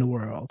being in the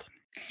world.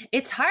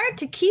 It's hard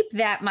to keep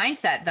that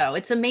mindset, though.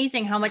 It's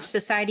amazing how much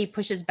society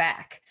pushes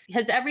back.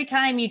 Because every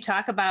time you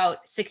talk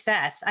about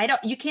success,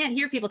 you can't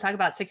hear people talk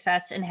about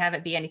success and have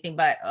it be anything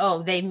but,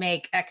 oh, they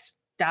make X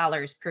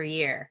dollars per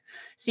year.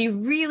 So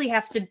you really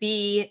have to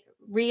be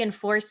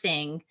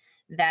reinforcing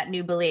that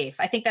new belief.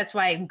 I think that's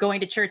why going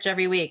to church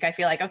every week, I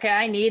feel like, okay,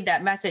 I need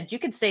that message. You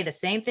could say the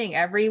same thing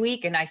every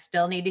week and I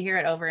still need to hear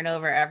it over and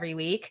over every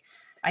week.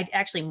 I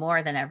actually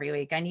more than every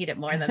week. I need it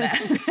more than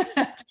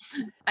that.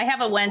 I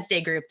have a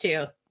Wednesday group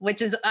too,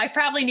 which is, I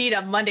probably need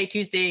a Monday,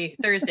 Tuesday,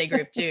 Thursday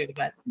group too,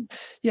 but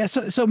Yeah.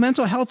 So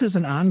mental health is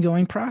an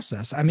ongoing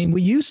process. I mean,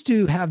 we used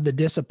to have the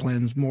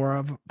disciplines more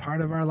of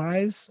part of our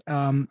lives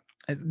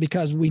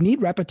because we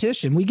need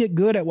repetition. We get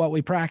good at what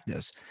we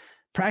practice.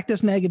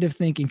 Practice negative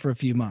thinking for a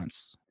few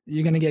months.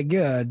 You're going to get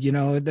good. You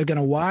know, they're going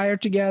to wire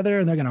together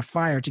and they're going to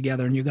fire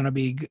together, and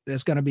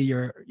it's going to be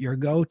your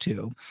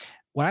go-to.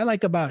 What I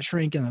like about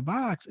Shrink in the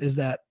Box is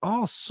that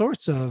all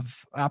sorts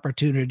of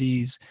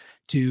opportunities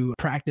to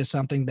practice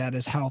something that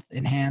is health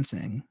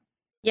enhancing.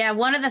 yeah,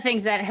 one of the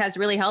things that has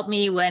really helped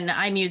me when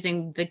I'm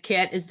using the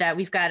kit is that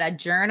we've got a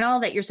journal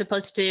that you're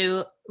supposed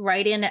to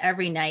write in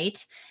every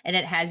night, and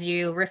it has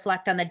you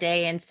reflect on the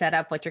day and set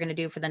up what you're going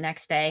to do for the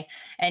next day.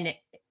 And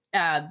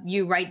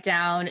you write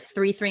down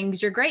 3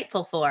 things you're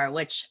grateful for,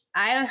 which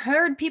I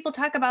heard people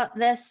talk about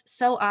this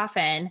so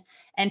often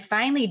and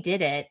finally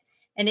did it.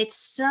 And it's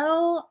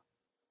so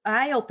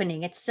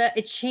eye-opening.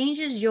 It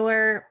changes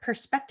your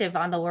perspective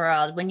on the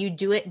world when you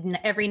do it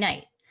every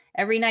night.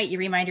 Every night you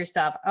remind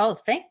yourself, oh,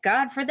 thank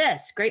God for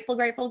this. Grateful,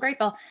 grateful,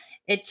 grateful.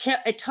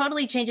 It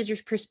totally changes your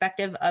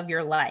perspective of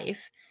your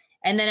life.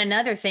 And then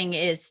another thing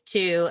is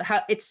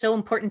how it's so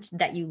important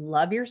that you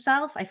love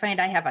yourself. I find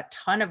I have a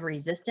ton of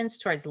resistance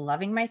towards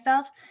loving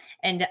myself.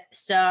 And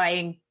so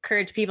I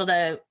encourage people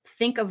to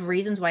think of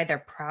reasons why they're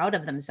proud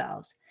of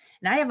themselves.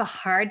 And I have a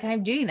hard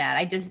time doing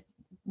that.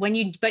 When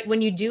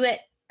you do it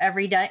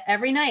every day,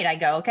 every night, I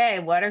go, okay,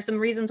 what are some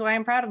reasons why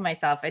I'm proud of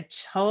myself? It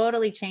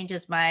totally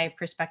changes my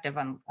perspective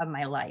of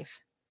my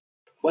life.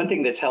 One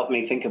thing that's helped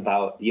me think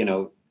about,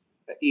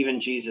 even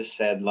Jesus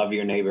said, love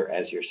your neighbor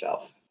as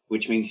yourself,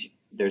 which means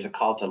there's a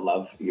call to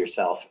love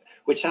yourself,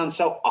 which sounds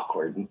so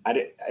awkward.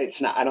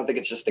 It's not, I don't think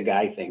it's just a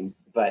guy thing,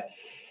 but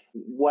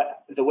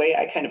the way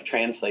I kind of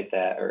translate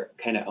that or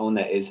kind of own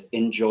that is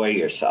enjoy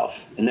yourself.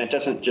 And that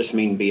doesn't just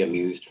mean be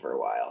amused for a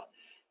while.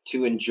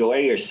 To enjoy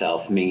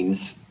yourself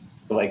means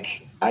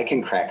like, I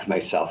can crack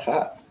myself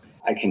up.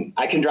 I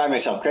can drive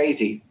myself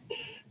crazy,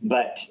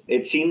 but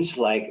it seems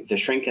like the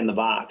Shrink in the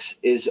Box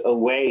is a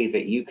way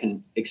that you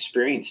can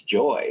experience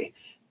joy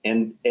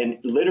and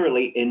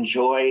literally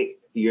enjoy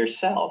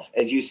yourself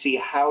as you see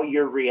how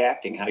you're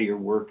reacting, how you're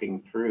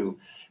working through,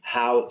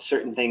 how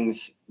certain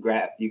things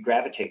you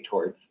gravitate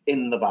toward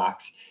in the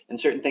box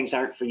and certain things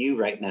aren't for you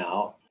right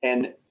now.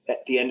 And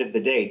at the end of the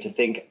day, to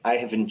think I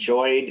have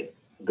enjoyed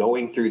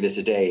going through this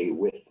day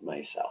with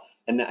myself.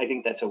 And I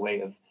think that's a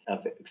way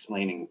of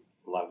explaining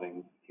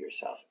loving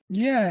yourself.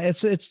 Yeah,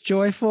 it's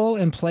joyful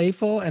and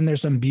playful, and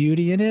there's some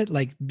beauty in it,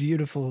 like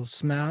beautiful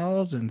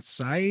smells and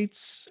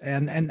sights.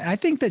 And I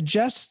think that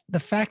just the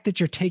fact that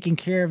you're taking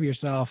care of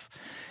yourself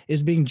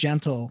is being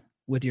gentle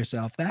with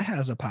yourself. That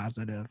has a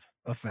positive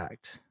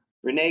effect.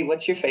 Renee,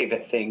 what's your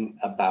favorite thing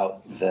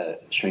about the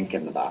Shrink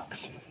in the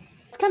Box?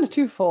 It's kind of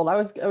twofold. I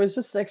was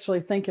just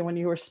actually thinking when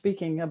you were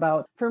speaking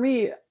about, for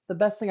me, the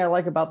best thing I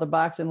like about the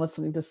box and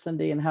listening to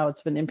Cindy and how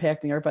it's been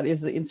impacting everybody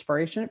is the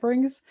inspiration it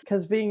brings.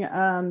 Because being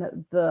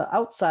on the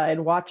outside,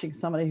 watching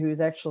somebody who's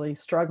actually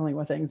struggling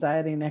with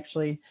anxiety and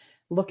actually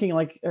looking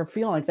like or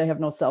feeling like they have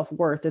no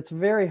self-worth, it's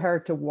very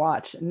hard to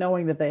watch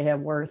knowing that they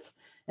have worth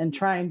and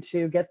trying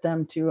to get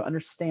them to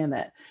understand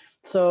that.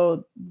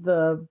 So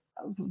the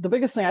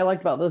biggest thing I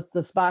liked about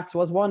this box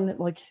was one,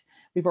 like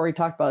we've already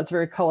talked about, it's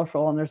very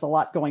colorful and there's a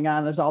lot going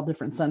on. There's all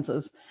different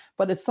senses,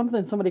 but it's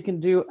something somebody can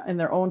do in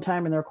their own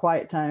time, in their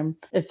quiet time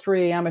at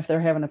 3 a.m. if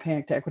they're having a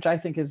panic attack, which I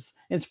think is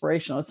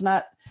inspirational.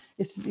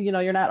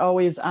 You're not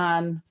always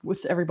on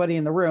with everybody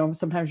in the room.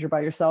 Sometimes you're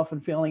by yourself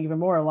and feeling even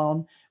more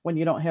alone when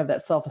you don't have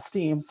that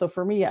self-esteem. So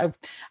for me,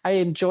 I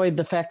enjoyed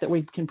the fact that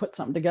we can put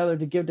something together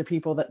to give to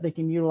people that they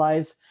can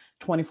utilize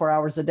 24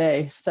 hours a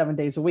day, 7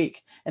 days a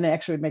week, and it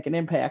actually would make an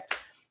impact.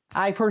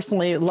 I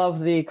personally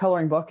love the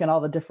coloring book and all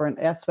the different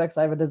aspects.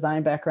 I have a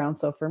design background.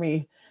 So for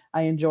me,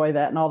 I enjoy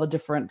that and all the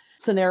different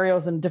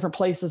scenarios and different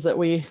places that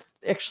we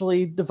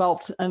actually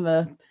developed in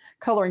the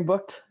coloring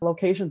book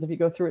locations. If you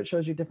go through it,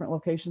 shows you different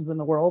locations in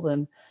the world.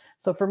 And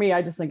so for me,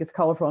 I just think it's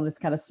colorful and it's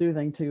kind of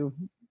soothing to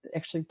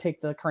actually take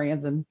the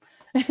crayons and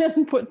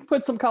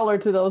put some color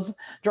to those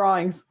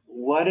drawings.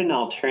 What an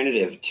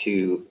alternative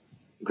to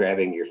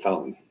grabbing your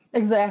phone.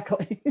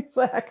 Exactly.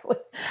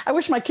 I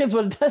wish my kids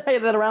would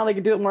have that around. They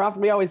could do it more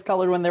often. We always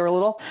colored when they were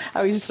little.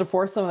 I used to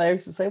force them. They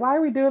used to say, why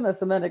are we doing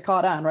this? And then it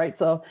caught on, right?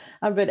 So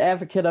I'm a bit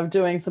advocate of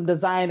doing some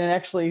design and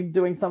actually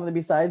doing something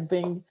besides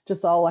being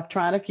just all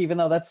electronic, even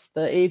though that's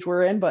the age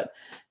we're in. But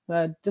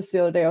just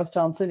the other day, I was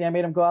telling Cindy, I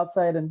made them go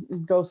outside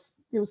and go.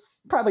 It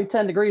was probably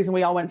 10 degrees and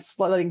we all went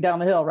sledding down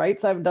the hill, right?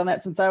 So I haven't done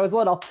that since I was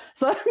little.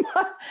 So,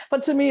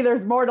 but to me,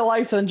 there's more to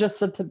life than just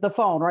the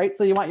phone, right?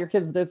 So you want your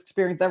kids to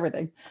experience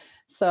everything.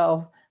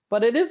 So,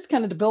 but it is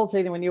kind of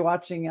debilitating when you're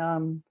watching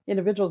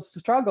individuals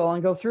struggle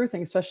and go through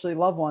things, especially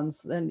loved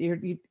ones. And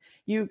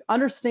you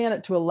understand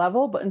it to a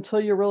level, but until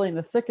you're really in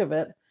the thick of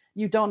it,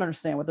 you don't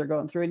understand what they're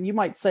going through. And you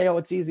might say, oh,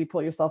 it's easy,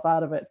 pull yourself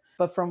out of it.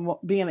 But from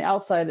being on the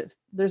outside,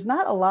 there's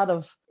not a lot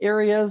of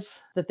areas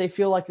that they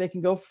feel like they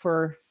can go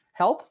for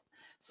help.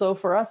 So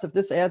for us, if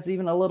this adds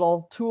even a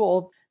little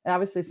tool,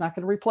 obviously it's not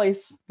going to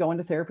replace going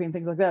to therapy and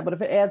things like that, but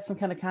if it adds some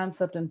kind of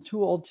concept and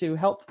tool to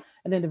help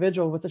an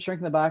individual with the shrink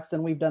in the box,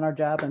 then we've done our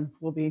job and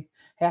we'll be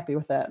happy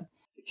with that.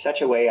 It's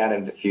such a way out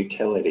of the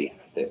futility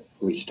that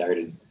we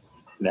started,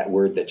 that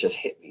word that just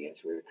hit me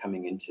as we were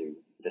coming into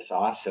this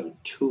awesome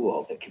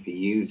tool that could be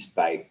used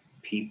by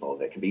people,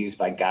 that could be used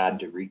by God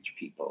to reach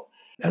people.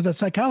 As a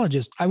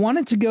psychologist, I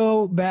wanted to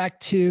go back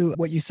to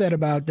what you said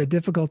about the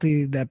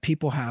difficulty that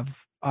people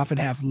often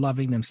have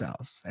loving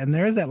themselves. And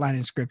there is that line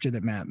in scripture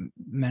that Matt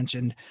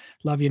mentioned,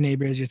 love your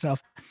neighbor as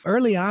yourself.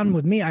 Early on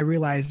with me, I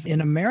realized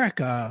in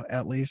America,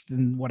 at least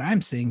in what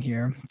I'm seeing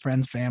here,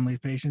 friends, family,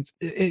 patients,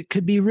 it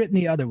could be written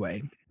the other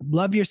way.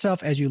 Love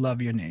yourself as you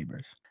love your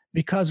neighbors.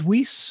 Because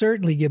we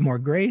certainly give more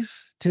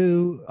grace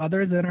to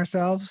others than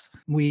ourselves.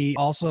 We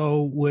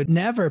also would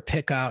never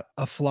pick out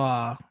a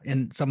flaw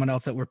in someone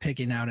else that we're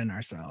picking out in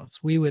ourselves.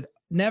 We would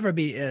never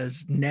be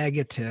as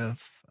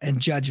negative and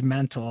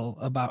judgmental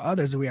about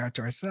others as we are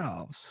to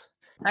ourselves.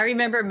 I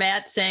remember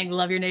Matt saying,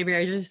 love your neighbor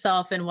as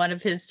yourself in one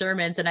of his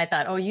sermons. And I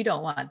thought, oh, you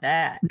don't want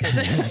that. Because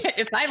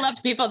if I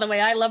loved people the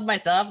way I love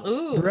myself,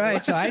 ooh.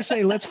 Right. So I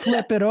say, let's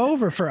flip it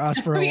over for us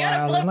for a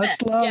while and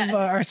let's love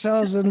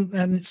ourselves.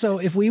 And so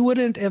if we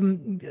wouldn't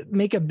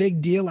make a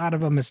big deal out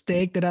of a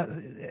mistake that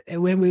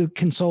when we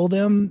console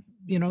them,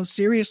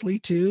 seriously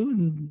too,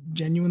 and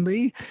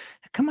genuinely,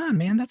 come on,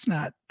 man, that's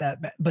not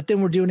that bad. But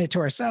then we're doing it to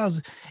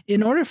ourselves.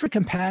 In order for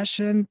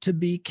compassion to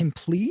be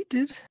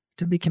completed,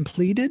 to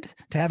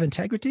have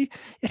integrity,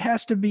 it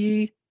has to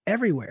be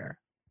everywhere.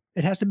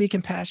 It has to be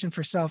compassion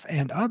for self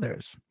and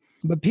others.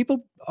 But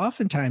people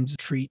oftentimes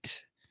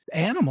treat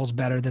animals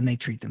better than they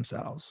treat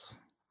themselves.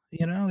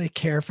 They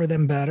care for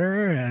them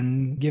better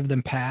and give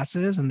them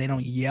passes, and they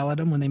don't yell at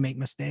them when they make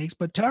mistakes.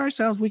 But to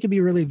ourselves, we can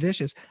be really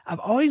vicious.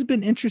 I've always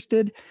been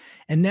interested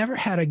and never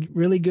had a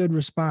really good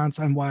response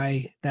on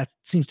why that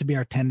seems to be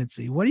our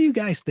tendency. What do you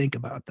guys think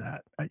about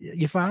that?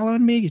 You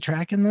following me? You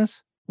tracking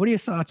this? What are your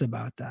thoughts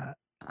about that?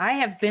 I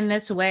have been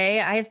this way.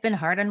 I have been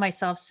hard on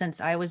myself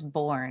since I was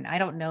born. I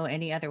don't know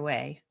any other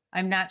way.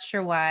 I'm not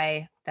sure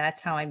why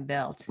that's how I'm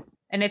built.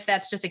 And if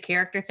that's just a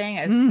character thing,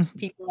 if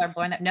people are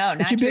born that, no,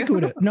 not it's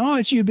ubiquitous. True. No,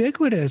 it's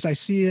ubiquitous. I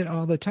see it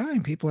all the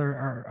time. People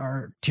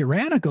are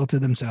tyrannical to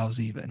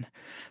themselves even.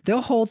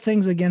 They'll hold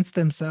things against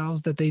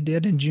themselves that they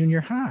did in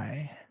junior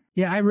high.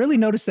 Yeah, I really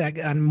noticed that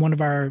on one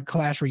of our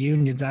class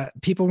reunions. I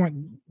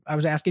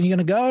was asking, you going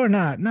to go or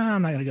not? No,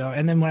 I'm not going to go.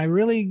 And then when I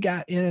really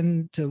got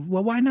into,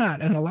 well, why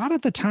not? And a lot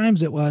of the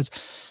times it was,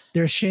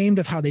 they're ashamed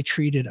of how they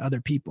treated other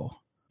people.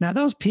 Now,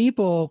 those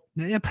people,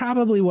 it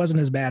probably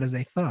wasn't as bad as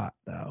they thought,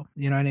 though.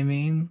 You know what I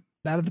mean?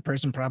 That other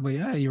person probably,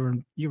 you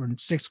were in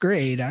sixth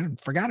grade. I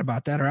forgot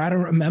about that, or I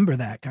don't remember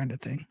that kind of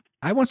thing.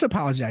 I once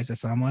apologized to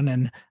someone,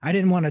 and I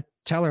didn't want to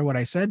tell her what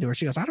I said to her.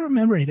 She goes, I don't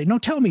remember anything. No,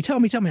 tell me.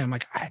 I'm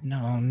like,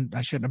 no,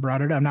 I shouldn't have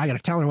brought it up. Now I got to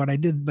tell her what I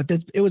did. But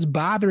it was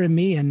bothering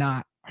me and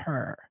not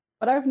her.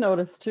 But I've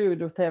noticed too,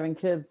 with having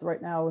kids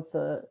right now,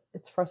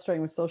 it's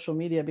frustrating with social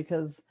media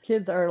because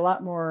kids are a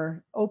lot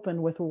more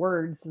open with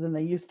words than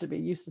they used to be.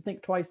 Used to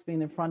think twice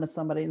being in front of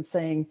somebody and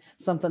saying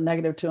something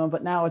negative to them.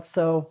 But now it's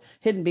so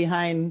hidden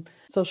behind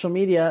social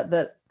media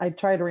that I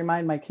try to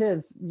remind my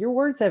kids, your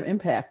words have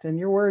impact, and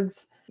your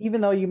words, even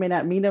though you may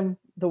not mean them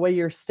the way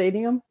you're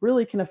stating them,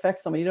 really can affect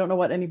somebody. You don't know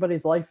what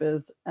anybody's life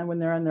is, and when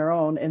they're on their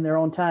own, in their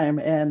own time,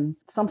 and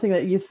something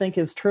that you think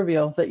is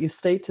trivial that you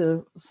state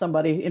to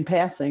somebody in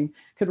passing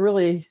could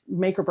really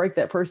make or break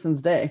that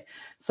person's day.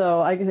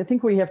 So I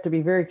think we have to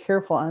be very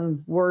careful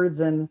on words,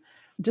 and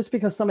just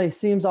because somebody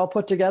seems all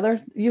put together,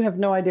 you have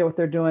no idea what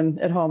they're doing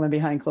at home and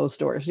behind closed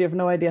doors. You have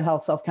no idea how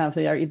self-confident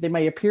they are. They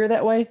may appear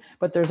that way,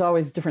 but there's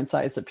always different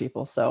sides of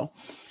people. So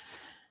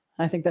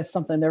I think that's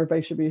something that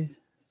everybody should be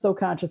so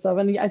conscious of.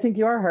 And I think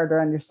you are harder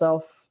on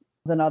yourself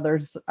than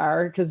others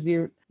are, because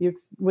you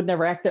would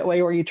never act that way,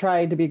 or you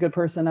try to be a good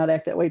person, not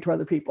act that way to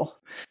other people.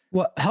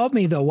 Well, help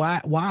me though.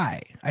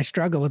 Why? I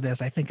struggle with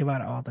this. I think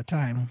about it all the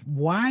time.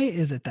 Why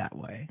is it that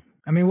way?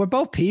 I mean, we're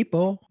both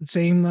people,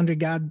 same under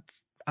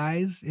God's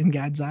eyes, in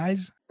God's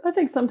eyes. I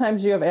think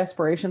sometimes you have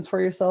aspirations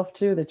for yourself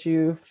too, that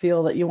you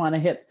feel that you want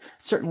to hit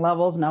certain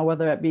levels. Now,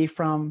 whether it be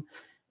from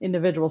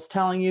individuals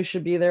telling you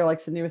should be there,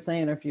 like Cindy was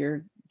saying, or if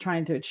you're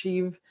trying to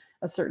achieve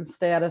a certain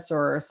status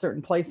or a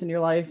certain place in your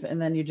life,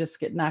 and then you just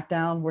get knocked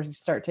down where you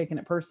start taking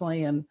it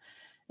personally. And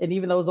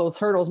even though those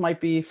hurdles might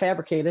be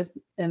fabricated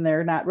and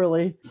they're not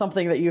really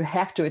something that you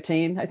have to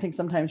attain, I think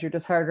sometimes you're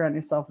just harder on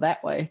yourself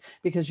that way,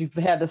 because you've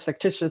had this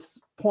fictitious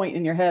point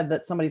in your head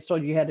that somebody's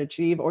told you had to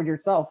achieve, or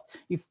yourself,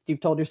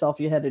 you've told yourself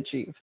you had to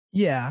achieve.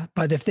 Yeah,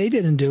 but if they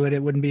didn't do it,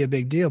 it wouldn't be a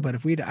big deal. But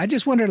I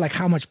just wonder like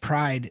how much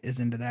pride is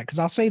into that. Because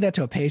I'll say that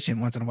to a patient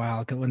once in a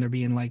while when they're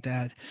being like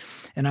that,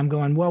 and I'm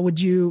going, well,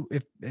 would you,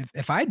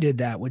 if I did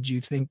that, would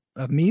you think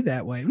of me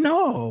that way?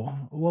 No.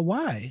 Well,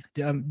 why?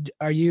 Do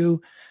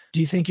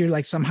you think you're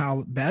like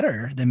somehow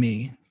better than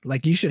me?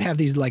 Like you should have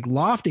these like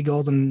lofty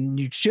goals, and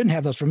you shouldn't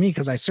have those for me,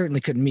 because I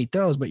certainly couldn't meet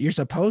those, but you're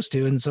supposed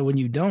to. And so when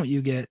you don't,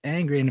 you get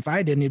angry. And if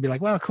I didn't, you'd be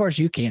like, well, of course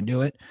you can't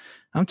do it.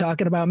 I'm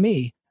talking about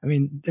me. I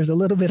mean, there's a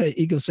little bit of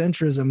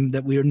egocentrism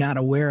that we're not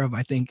aware of,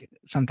 I think,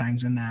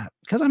 sometimes in that.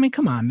 Because, I mean,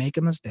 come on, make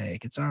a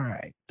mistake. It's all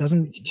right.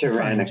 Doesn't It's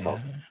tyrannical.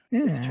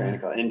 Yeah. It's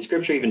tyrannical. And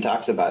scripture even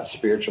talks about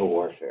spiritual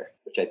warfare,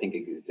 which I think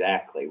is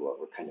exactly what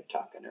we're kind of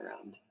talking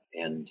around.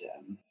 And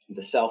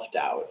the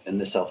self-doubt and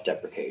the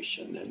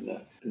self-deprecation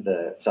and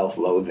the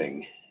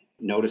self-loathing.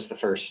 Notice the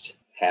first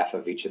half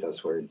of each of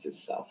those words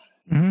is self.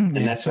 Mm-hmm.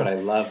 And that's what I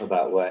love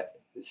about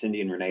what Cindy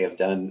and Renee have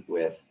done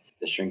with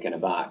the Shrink in a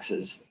Box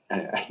is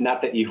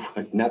not that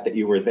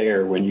you were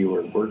there when you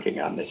were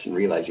working on this and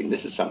realizing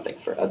this is something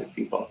for other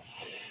people,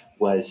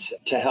 was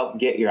to help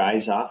get your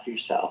eyes off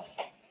yourself,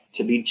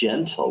 to be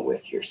gentle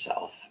with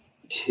yourself,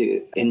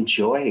 to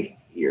enjoy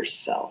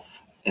yourself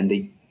and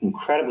the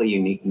incredibly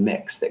unique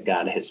mix that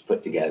God has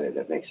put together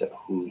that makes up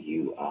who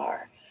you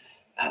are.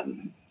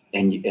 And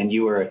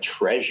you are a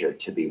treasure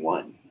to be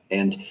won.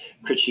 And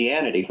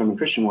Christianity, from a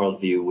Christian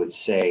worldview, would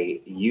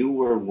say you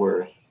were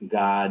worth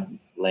God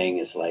laying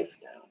his life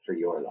down for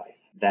your life.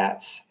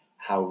 That's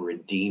how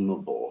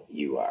redeemable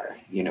you are.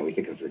 You know, we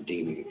think of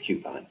redeeming a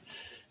coupon.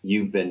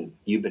 You've been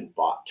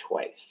bought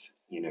twice.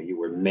 You know, you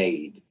were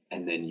made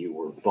and then you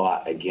were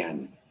bought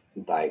again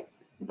by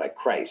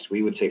Christ.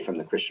 We would say from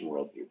the Christian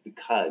worldview,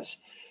 because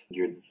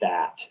you're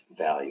that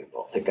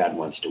valuable that God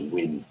wants to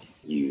win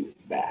you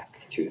back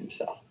to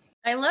himself.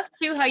 I love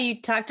too how you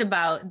talked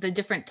about the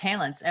different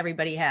talents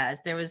everybody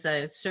has. There was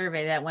a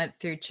survey that went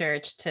through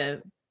church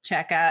to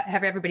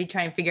have everybody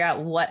try and figure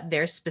out what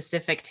their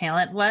specific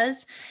talent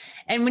was.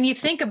 And when you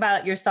think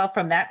about yourself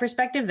from that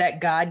perspective, that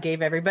God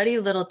gave everybody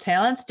little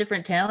talents,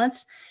 different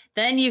talents,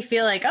 then you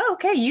feel like, oh,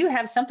 okay, you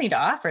have something to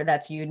offer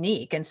that's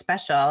unique and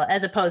special,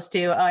 as opposed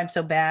to, oh, I'm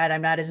so bad,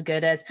 I'm not as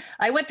good as.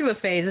 I went through a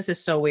phase. This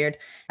is so weird.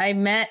 I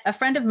met a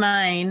friend of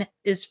mine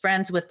is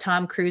friends with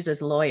Tom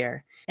Cruise's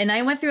lawyer. And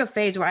I went through a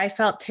phase where I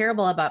felt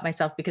terrible about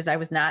myself because I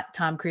was not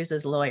Tom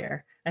Cruise's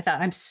lawyer. I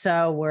thought, I'm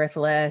so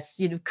worthless.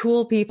 You know,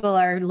 cool people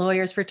are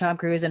lawyers for Tom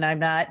Cruise and I'm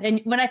not.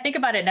 And when I think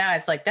about it now,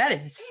 it's like, that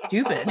is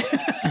stupid.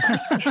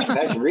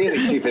 That's really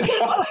stupid.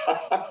 What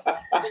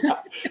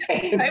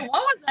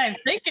was I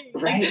thinking?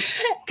 Right.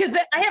 Because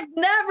I have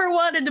never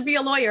wanted to be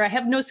a lawyer. I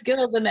have no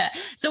skills in that.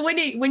 So when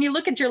you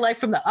look at your life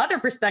from the other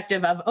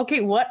perspective of,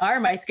 okay, what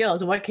are my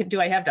skills? What do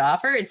I have to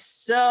offer? It's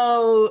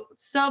so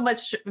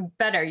much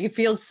better. You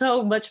feel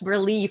so much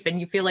relief and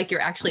you feel like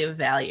you're actually of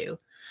value.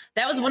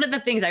 That was one of the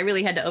things I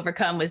really had to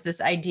overcome, was this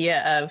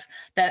idea of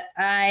that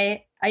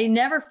I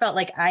never felt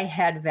like I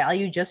had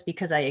value just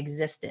because I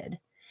existed.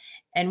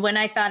 And when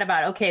I thought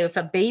about, okay, if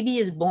a baby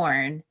is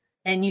born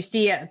and you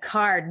see a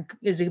car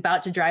is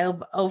about to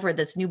drive over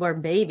this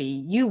newborn baby,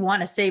 you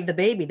want to save the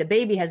baby. The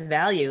baby has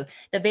value.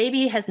 The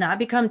baby has not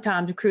become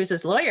Tom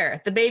Cruise's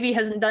lawyer. The baby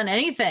hasn't done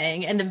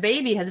anything and the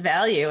baby has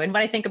value. And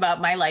when I think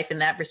about my life in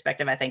that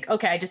perspective, I think,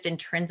 okay, I just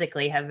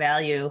intrinsically have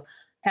value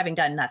having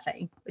done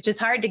nothing, which is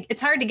it's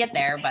hard to get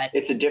there, but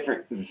it's a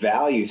different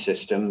value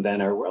system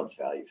than our world's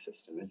value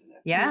system, isn't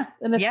it? Yeah.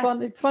 And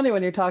it's funny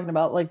when you're talking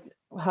about like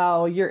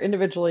how you're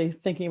individually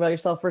thinking about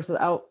yourself versus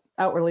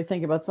outwardly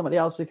thinking about somebody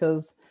else,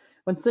 because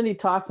when Cindy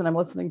talks and I'm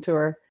listening to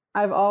her,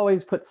 I've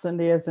always put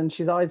Cindy as, and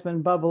she's always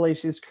been bubbly.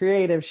 She's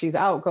creative. She's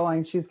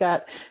outgoing. She's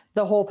got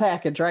the whole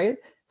package, right?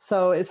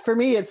 So for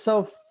me, it's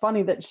so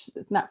funny that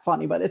not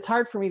funny, but it's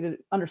hard for me to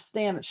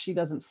understand that she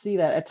doesn't see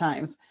that at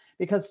times,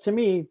 because to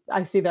me,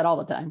 I see that all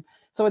the time.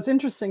 So it's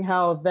interesting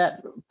how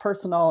that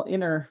personal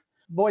inner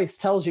voice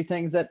tells you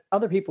things that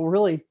other people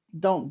really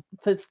don't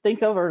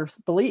think of or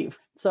believe.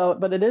 So,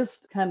 but it is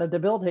kind of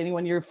debilitating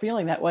when you're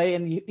feeling that way.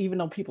 And even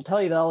though people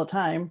tell you that all the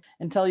time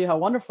and tell you how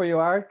wonderful you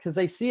are, because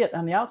they see it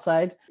on the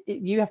outside,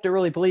 you have to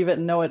really believe it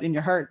and know it in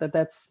your heart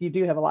that you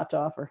do have a lot to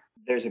offer.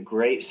 There's a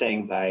great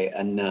saying by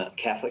a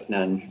Catholic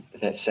nun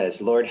that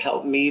says, Lord,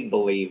 help me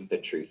believe the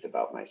truth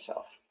about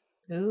myself.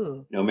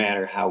 Ooh. No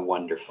matter how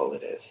wonderful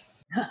it is.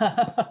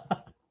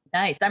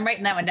 Nice. I'm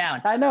writing that one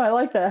down. I know. I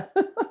like that.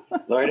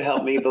 Lord,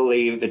 help me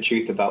believe the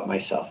truth about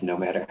myself, no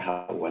matter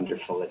how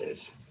wonderful it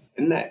is.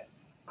 Isn't that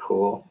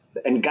cool?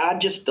 And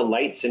God just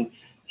delights in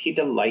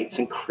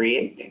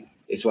creating,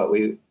 is what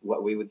we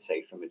would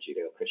say from a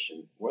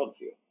Judeo-Christian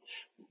worldview.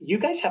 You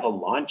guys have a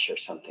launch or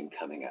something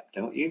coming up,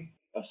 don't you?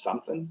 Of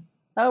something?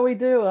 Oh, we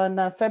do.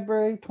 On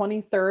February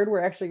 23rd,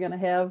 we're actually going to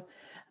have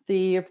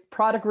the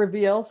product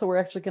reveal. So we're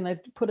actually going to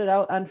put it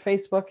out on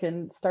Facebook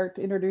and start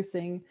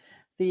introducing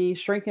the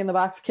Shrink in the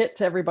Box kit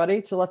to everybody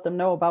to let them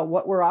know about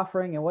what we're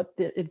offering and what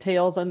it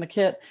entails on the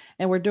kit.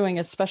 And we're doing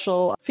a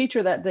special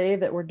feature that day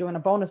that we're doing a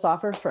bonus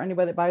offer for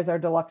anybody that buys our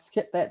deluxe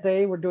kit that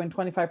day. We're doing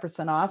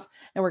 25% off,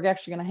 and we're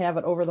actually going to have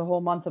it over the whole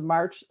month of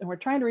March. And we're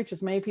trying to reach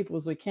as many people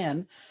as we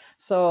can.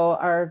 So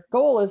our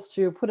goal is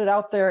to put it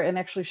out there and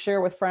actually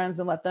share with friends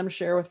and let them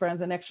share with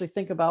friends and actually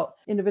think about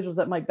individuals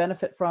that might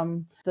benefit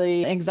from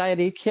the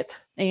anxiety kit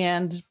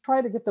and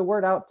try to get the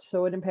word out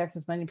so it impacts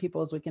as many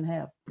people as we can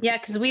have. Yeah,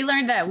 because we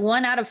learned that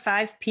 1 out of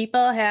 5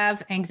 people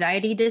have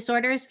anxiety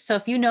disorders. So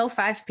if you know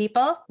 5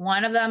 people,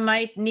 one of them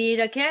might need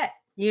a kit.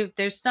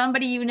 There's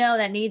somebody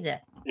that needs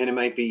it. And it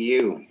might be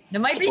you. It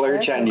might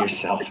Splurge on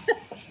yourself.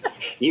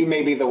 You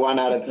may be the one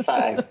out of the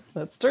 5.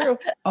 That's true.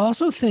 I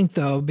also think,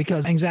 though,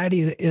 because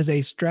anxiety is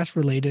a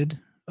stress-related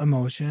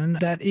emotion,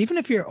 that even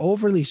if you're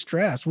overly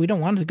stressed, we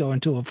don't want to go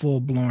into a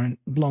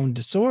full-blown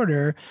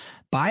disorder.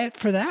 Buy it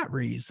for that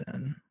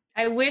reason.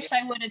 I wish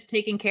I would have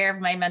taken care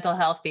of my mental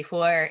health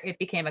before it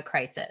became a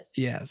crisis.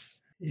 Yes.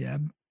 Yeah.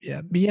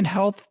 Yeah. Being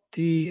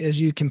healthy as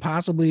you can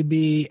possibly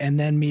be, and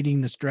then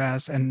meeting the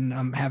stress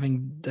and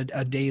having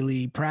a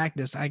daily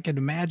practice. I could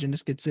imagine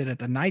this could sit at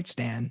the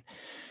nightstand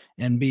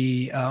and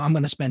be, I'm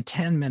going to spend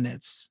 10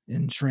 minutes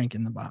in Shrink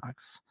in the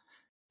Box.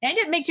 And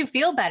it makes you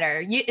feel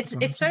better.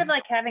 It's sort of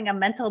like having a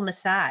mental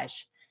massage.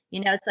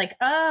 It's like,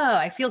 oh,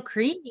 I feel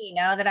creamy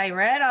now that I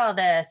read all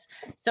this.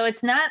 So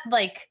it's not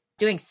like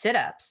doing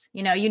sit-ups.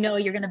 You're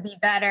going to be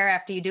better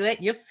after you do it.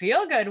 You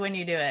feel good when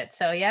you do it.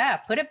 So yeah,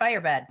 put it by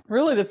your bed.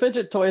 Really, the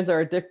fidget toys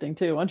are addicting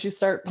too. Once you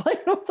start playing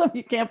with them,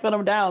 you can't put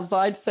them down. So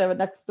I just have it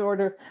next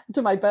door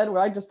to my bed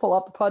where I just pull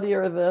out the putty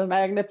or the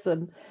magnets,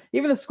 and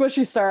even the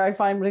squishy star. I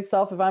find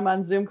myself, if I'm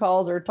on Zoom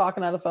calls or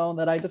talking on the phone,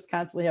 that I just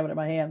constantly have it in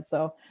my hand.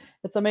 So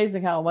it's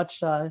amazing how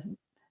much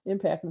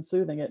impact and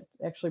soothing it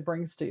actually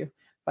brings to you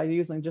by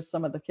using just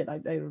some of the kit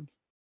items.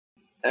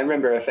 I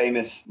remember a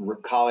famous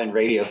call-in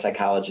radio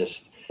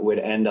psychologist would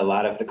end a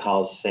lot of the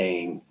calls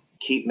saying,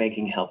 keep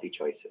making healthy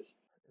choices.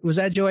 Was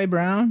that Joy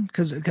Brown?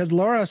 Because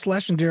Laura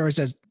Schlesinger always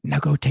says, now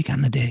go take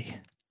on the day.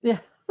 Yeah.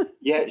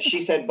 Yeah,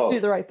 she said both. Do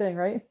the right thing,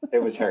 right?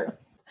 It was her.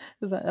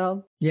 Is that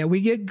Ellen? Yeah,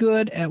 we get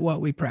good at what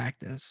we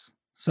practice.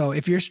 So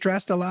if you're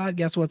stressed a lot,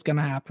 guess what's going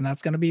to happen?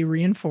 That's going to be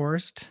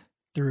reinforced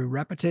through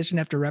repetition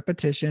after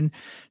repetition.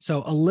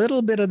 So a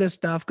little bit of this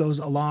stuff goes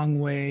a long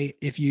way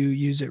if you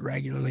use it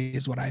regularly,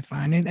 is what I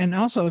find. And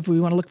also, if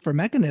we want to look for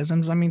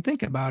mechanisms,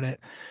 think about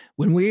it.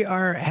 When we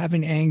are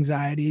having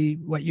anxiety,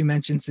 what you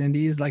mentioned,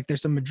 Cindy, is like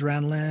there's some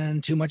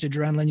adrenaline, too much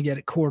adrenaline, you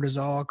get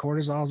cortisol.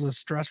 Cortisol is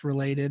stress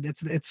related.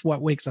 It's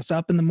what wakes us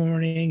up in the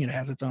morning. It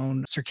has its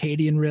own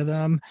circadian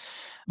rhythm.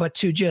 But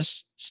to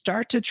just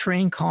start to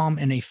train calm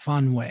in a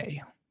fun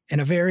way, in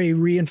a very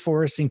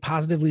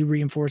positively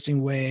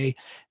reinforcing way.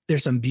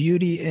 There's some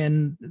beauty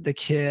in the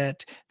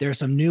kit. There's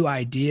some new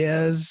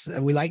ideas.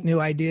 We like new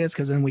ideas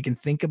because then we can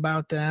think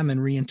about them and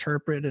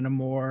reinterpret in a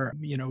more,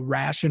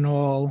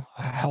 rational,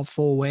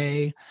 helpful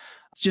way.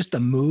 It's just the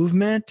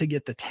movement to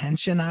get the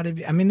tension out of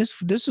you.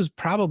 This is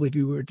probably, if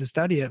you were to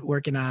study it,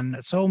 working on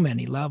so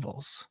many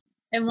levels.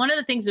 And one of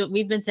the things that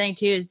we've been saying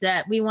too is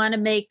that we want to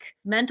make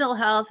mental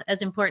health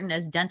as important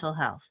as dental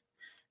health.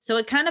 So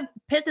it kind of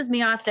pisses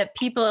me off that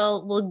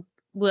people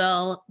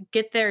will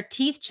get their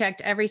teeth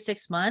checked every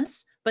 6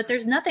 months, but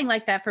there's nothing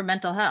like that for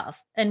mental health.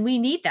 And we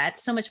need that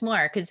so much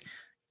more, because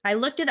I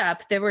looked it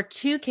up. There were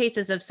 2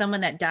 cases of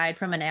someone that died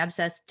from an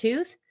abscessed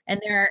tooth, and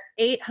there are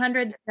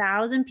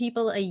 800,000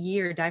 people a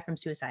year die from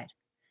suicide.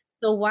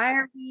 So why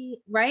are we,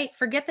 right?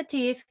 Forget the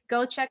teeth,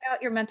 go check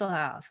out your mental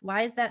health.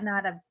 Why is that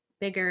not a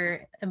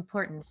bigger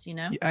importance,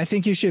 I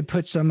think you should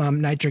put some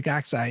nitric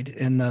oxide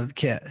in the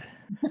kit.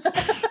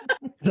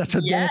 That's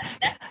what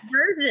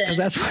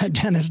that's what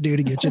dentists do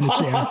to get you in the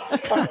chair.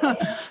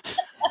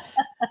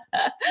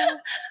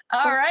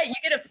 All right, you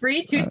get a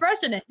free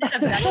toothbrush and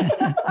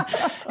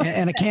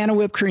and a can of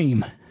whipped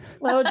cream.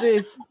 Oh,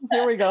 geez.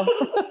 Here we go.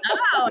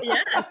 Oh,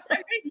 yes. I'm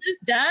writing this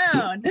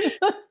down.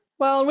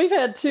 Well, we've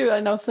had too, I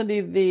know, Cindy,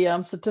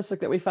 the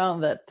statistic that we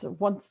found that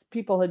once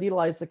people had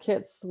utilized the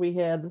kits, we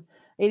had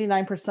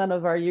 89%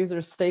 of our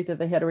users state that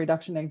they had a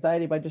reduction in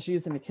anxiety by just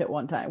using the kit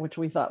one time, which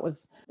we thought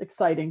was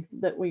exciting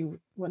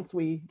once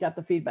we got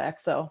the feedback.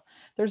 So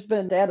there's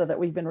been data that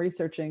we've been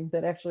researching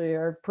that actually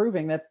are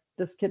proving that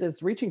this kit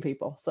is reaching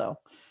people. So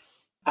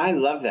I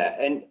love that.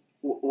 And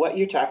what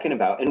you're talking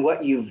about and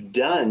what you've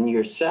done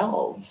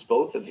yourselves,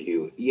 both of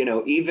you,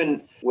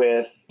 even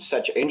with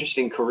such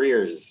interesting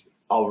careers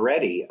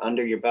already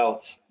under your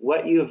belts,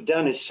 what you have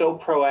done is so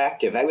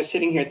proactive. I was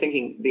sitting here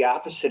thinking the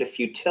opposite of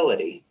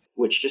futility,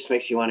 which just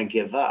makes you want to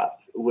give up,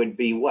 would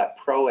be what?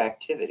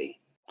 Proactivity.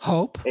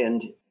 Hope.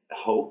 And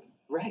hope,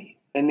 right.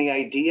 And the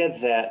idea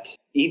that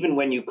even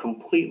when you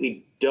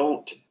completely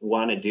don't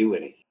want to do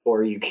anything,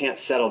 or you can't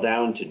settle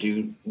down to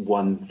do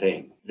one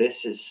thing,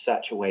 this is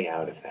such a way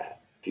out of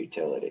that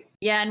futility.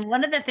 Yeah. And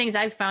one of the things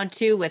I've found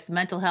too with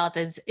mental health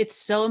is it's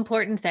so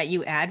important that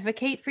you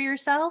advocate for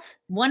yourself.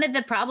 One of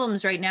the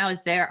problems right now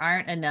is there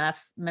aren't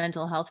enough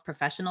mental health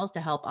professionals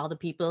to help all the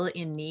people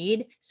in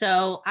need.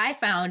 So I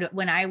found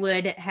when I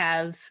would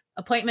have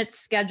appointments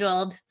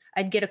scheduled,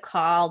 I'd get a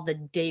call the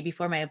day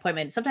before my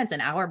appointment, sometimes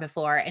an hour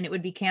before, and it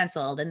would be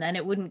canceled. And then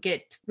it wouldn't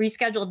get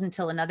rescheduled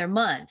until another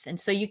month. And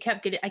so I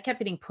kept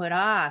getting put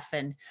off,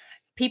 and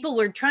people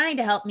were trying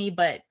to help me,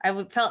 but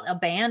I felt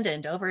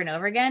abandoned over and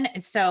over again.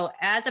 And so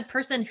as a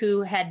person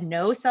who had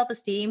no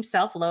self-esteem,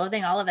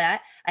 self-loathing, all of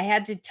that, I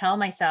had to tell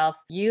myself,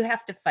 you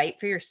have to fight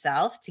for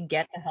yourself to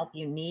get the help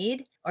you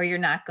need, or you're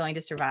not going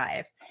to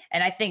survive.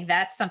 And I think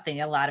that's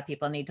something a lot of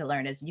people need to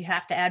learn, is you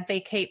have to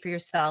advocate for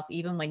yourself,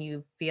 even when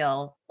you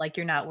feel like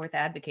you're not worth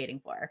advocating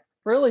for.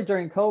 Really,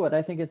 during COVID,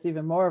 I think it's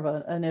even more of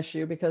an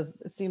issue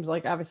because it seems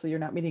like obviously you're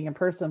not meeting in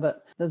person,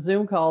 but the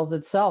Zoom calls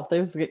itself,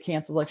 those get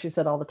canceled, like she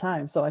said, all the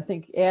time. So I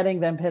think adding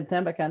them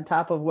pandemic on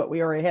top of what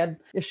we already had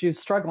issues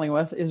struggling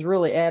with is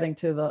really adding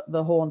to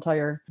the whole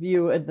entire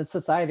view in the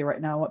society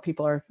right now, what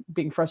people are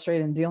being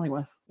frustrated and dealing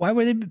with. Why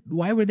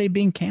were they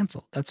being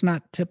canceled? That's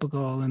not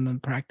typical in the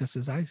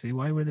practices I see.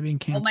 Why were they being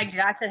Oh canceled? my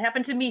gosh, it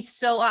happened to me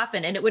so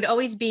often. And it would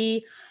always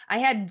be,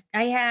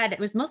 it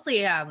was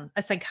mostly a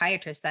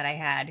psychiatrist that I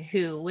had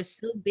who was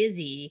so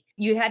busy.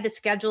 You had to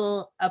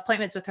schedule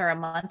appointments with her a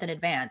month in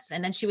advance.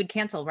 And then she would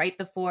cancel right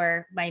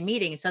before my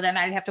meeting. So then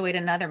I'd have to wait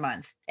another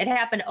month. It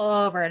happened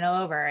over and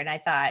over. And I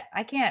thought,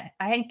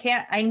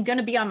 I'm going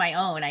to be on my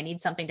own. I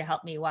need something to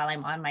help me while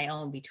I'm on my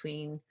own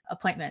between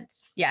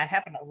appointments. Yeah, it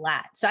happened a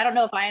lot. So I don't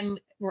know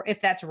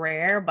if that's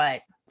rare,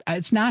 but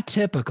It's not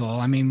typical.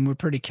 I mean, we're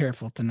pretty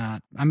careful to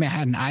not. I mean, I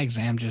had an eye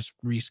exam just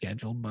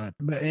rescheduled, but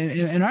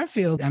in our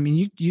field, I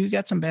mean, you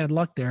got some bad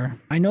luck there.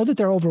 I know that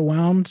they're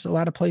overwhelmed a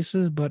lot of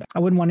places, but I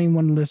wouldn't want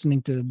anyone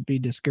listening to be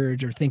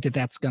discouraged or think that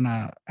that's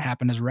gonna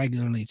happen as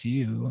regularly to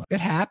you. It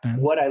happens.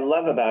 What I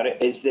love about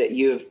it is that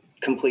you've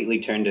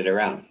completely turned it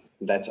around.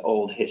 That's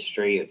old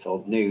history. It's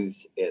old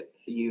news.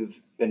 You've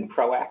been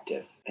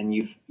proactive and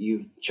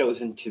you've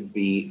chosen to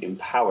be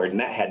empowered, and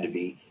that had to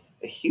be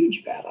a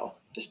huge battle.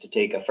 Just to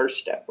take a first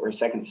step or a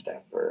second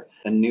step or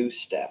a new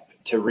step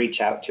to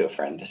reach out to a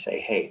friend to say,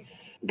 hey,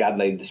 God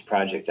laid this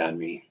project on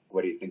me.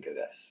 What do you think of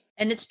this?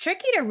 And it's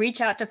tricky to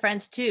reach out to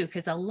friends too,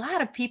 because a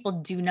lot of people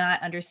do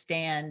not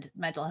understand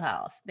mental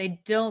health.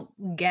 They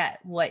don't get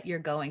what you're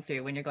going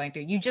through when you're going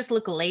through. You just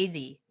look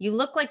lazy. You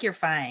look like you're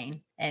fine.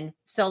 And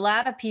so a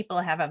lot of people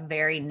have a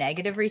very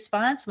negative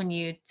response when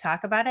you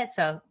talk about it.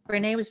 So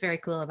Renee was very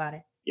cool about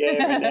it. Yay,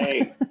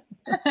 Renee.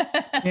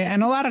 Yeah,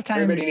 and a lot of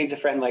times everybody needs a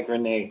friend like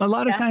Renee. A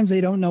lot of times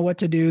they don't know what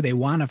to do. They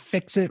want to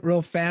fix it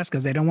real fast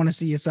because they don't want to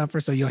see you suffer.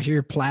 So you'll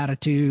hear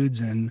platitudes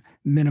and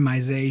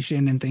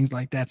minimization and things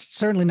like that. It's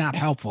certainly not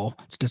helpful.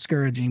 It's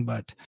discouraging,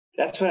 but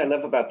that's what I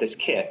love about this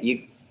kit.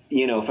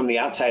 You know, from the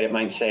outside, it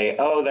might say,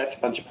 oh, that's a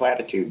bunch of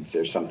platitudes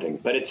or something,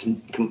 but it's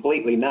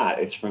completely not.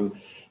 It's from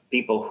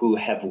people who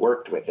have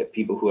worked with it,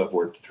 people who have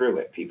worked through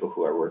it, people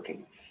who are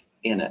working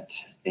in it.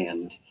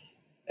 And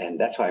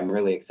that's why I'm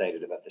really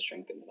excited about the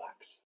Shrink in the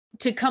Box.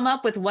 To come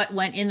up with what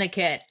went in the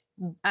kit,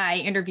 I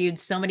interviewed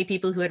so many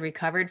people who had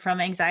recovered from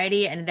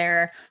anxiety. And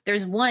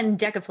there's one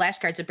deck of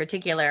flashcards in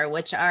particular,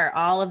 which are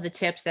all of the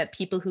tips that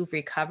people who've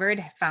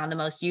recovered found the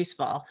most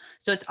useful.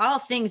 So it's all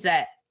things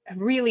that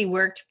really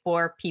worked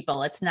for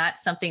people. It's not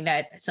something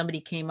that somebody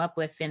came up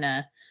with in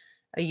a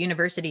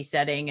university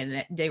setting and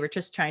that they were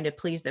just trying to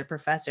please their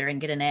professor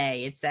and get an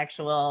A. It's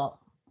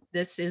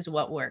this is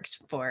what works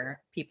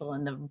for people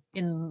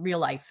in real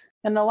life.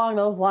 And along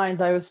those lines,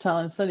 I was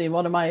telling Cindy,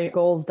 one of my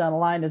goals down the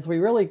line is we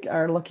really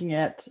are looking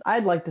at,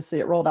 I'd like to see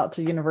it rolled out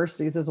to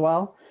universities as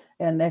well,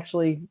 and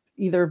actually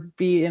either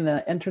be in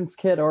an entrance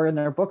kit or in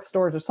their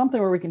bookstores or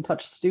something where we can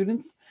touch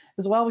students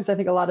as well, because I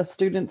think a lot of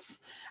students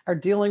are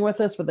dealing with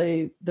this, but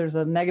there's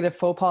a negative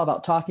faux pas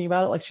about talking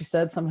about it. Like she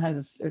said,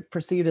 sometimes it's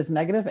perceived as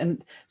negative,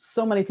 and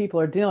so many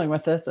people are dealing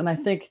with this. And I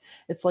think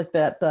it's like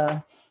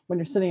that, when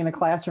you're sitting in a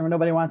classroom and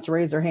nobody wants to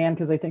raise their hand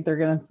because they think they're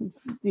going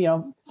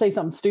to, say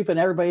something stupid.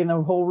 Everybody in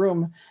the whole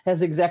room has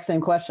the exact same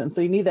question.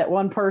 So you need that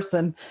one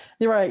person.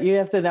 You're right. You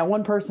have that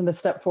one person to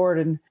step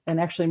forward and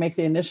actually make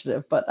the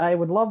initiative. But I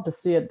would love to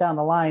see it down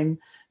the line.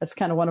 That's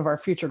kind of one of our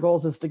future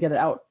goals, is to get it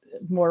out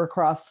more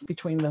across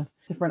between the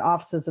different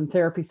offices and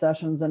therapy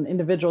sessions and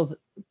individuals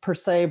per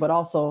se, but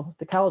also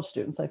the college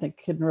students, I think,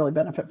 can really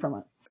benefit from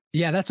it.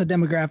 yeah, that's a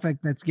demographic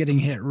that's getting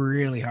hit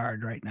really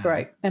hard right now.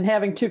 Right. And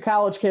having 2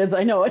 college kids,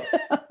 I know it.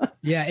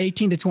 Yeah,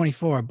 18 to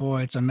 24,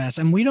 boy, it's a mess.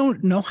 And we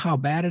don't know how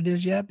bad it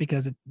is yet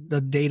because the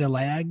data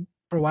lag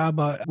for a while,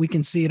 but we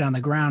can see it on the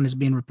ground as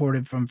being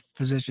reported from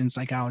physicians,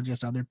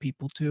 psychologists, other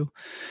people too.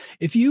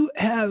 If you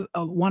have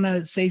want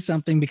to say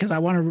something, because I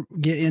want to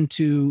get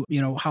into,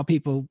 how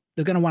people,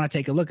 they're going to want to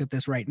take a look at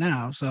this right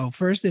now. So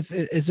first,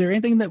 is there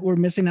anything that we're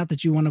missing out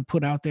that you want to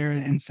put out there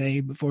and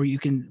say before you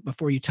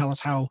tell us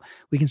how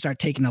we can start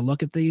taking a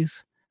look at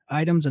these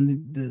items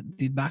and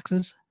the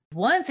boxes?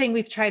 One thing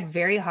we've tried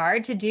very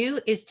hard to do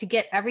is to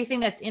get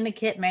everything that's in the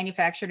kit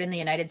manufactured in the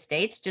United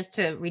States, just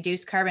to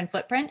reduce carbon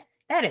footprint.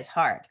 That is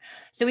hard.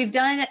 So we've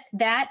done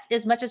that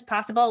as much as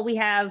possible. We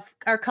have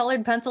our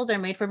colored pencils are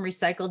made from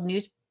recycled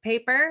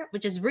newspaper,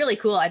 which is really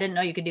cool. I didn't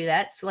know you could do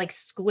that. It's like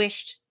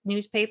squished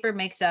newspaper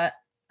makes a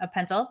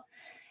pencil.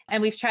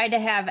 And we've tried to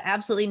have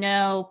absolutely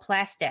no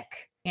plastic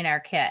in our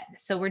kit.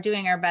 So we're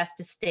doing our best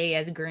to stay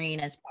as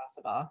green as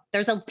possible.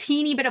 There's a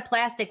teeny bit of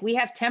plastic. We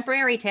have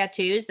temporary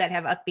tattoos that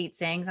have upbeat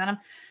sayings on them.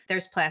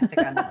 There's plastic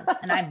on those.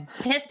 And I'm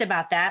pissed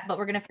about that, but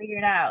we're going to figure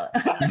it out.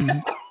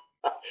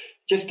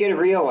 Just get a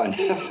real one.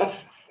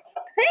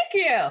 Thank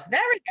you.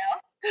 There we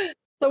go.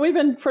 So we've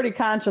been pretty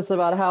conscious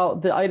about how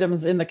the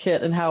items in the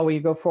kit and how we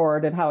go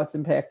forward and how it's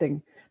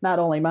impacting not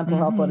only mental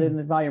health, but in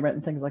the environment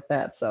and things like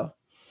that. So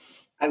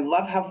I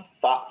love how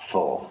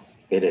thoughtful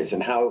it is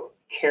and how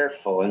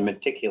careful and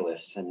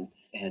meticulous and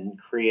and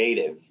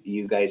creative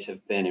you guys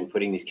have been in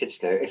putting these kits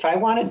together. If I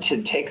wanted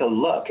to take a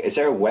look, is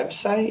there a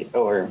website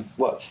or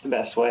what's the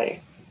best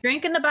way?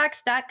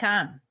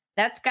 Shrinkinthebox.com.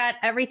 That's got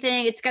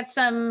everything. It's got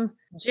some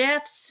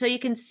GIFs so you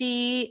can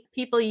see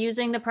people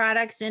using the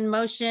products in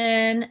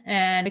motion,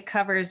 and it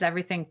covers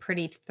everything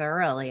pretty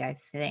thoroughly, I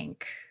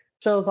think.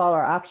 Shows all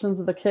our options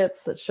of the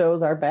kits. It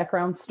shows our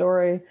background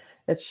story.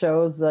 It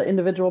shows the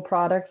individual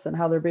products and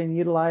how they're being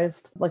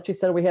utilized. Like you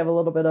said, we have a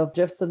little bit of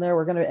GIFs in there.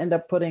 We're going to end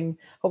up putting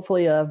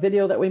hopefully a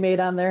video that we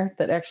made on there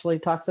that actually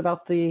talks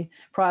about the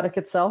product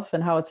itself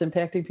and how it's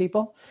impacting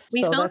people.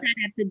 We filmed that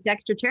at the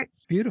Dexter Church.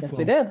 Beautiful. Yes,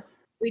 we did.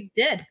 We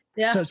did.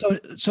 Yeah.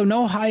 So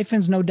no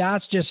hyphens, no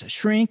dots, just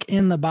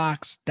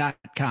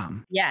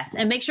shrinkinthebox.com. Yes.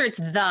 And make sure it's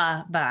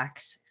the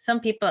box. Some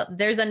people,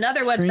 there's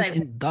another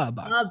website, The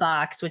Box. The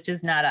Box, which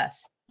is not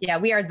us. Yeah,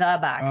 we are The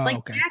Box. Oh, like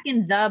okay. Jack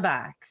in the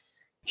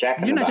Box. Jack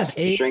in You're the not box, just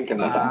a shrink in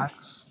the box.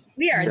 box.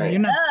 We are Right. The You're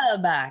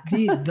not- Box.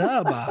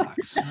 The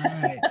Box. All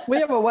right. We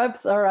have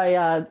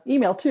a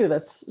email too.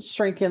 That's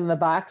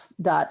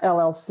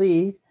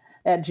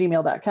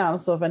shrinkinthebox.llc@gmail.com.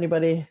 So if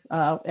anybody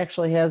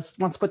actually wants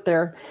to put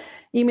their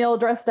email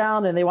address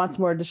down and they want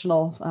some more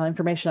additional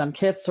information on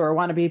kits or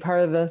want to be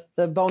part of the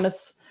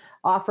bonus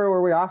offer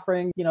where we're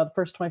offering, the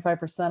first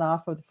 25%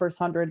 off of the first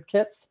 100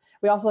 kits.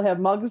 We also have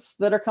mugs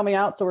that are coming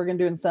out. So we're going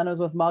to do incentives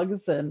with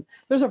mugs, and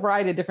there's a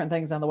variety of different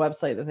things on the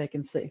website that they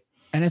can see.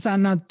 And it's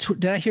on,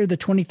 did I hear the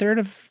 23rd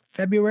of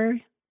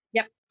February?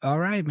 Yep. All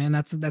right, man.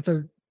 That's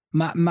a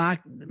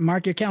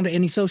mark your calendar.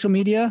 Any social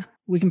media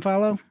we can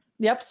follow?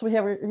 Yep. So we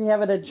have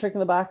it at Shrink in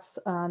the Box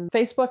on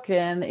Facebook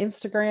and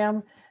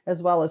Instagram,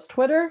 as well as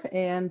Twitter.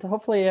 And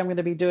hopefully I'm going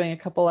to be doing a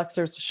couple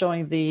excerpts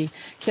showing the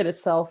kit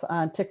itself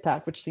on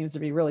TikTok, which seems to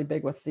be really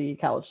big with the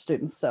college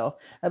students. So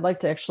I'd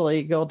like to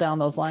actually go down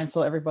those lines.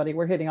 So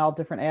we're hitting all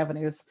different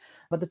avenues.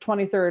 But the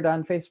 23rd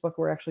on Facebook,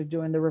 we're actually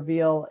doing the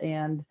reveal,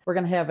 and we're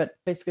going to have it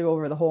basically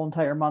over the whole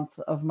entire month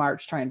of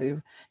March, trying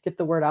to get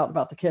the word out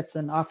about the kits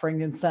and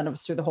offering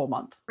incentives through the whole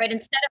month. Right.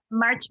 Instead of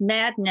March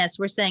Madness,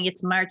 we're saying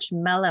it's March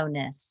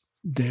Mellowness.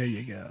 There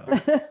you go.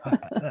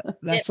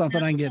 That's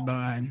something I can get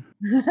behind.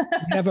 We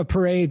have a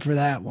parade for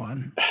that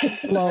one.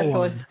 Slow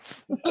one.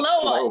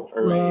 Slow one.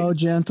 Slow,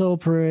 gentle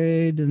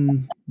parade.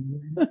 And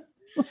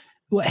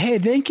well, hey,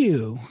 thank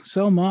you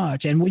so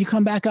much. And will you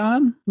come back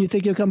on? You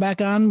think you'll come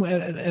back on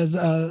as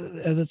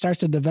it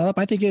starts to develop?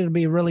 I think it'll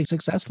be really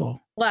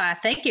successful. Well,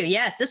 thank you.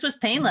 Yes, this was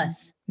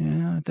painless.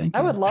 Yeah, thank you.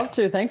 I would love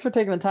to. Thanks for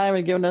taking the time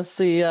and giving us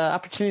the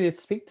opportunity to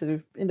speak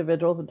to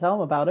individuals and tell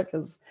them about it,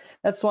 because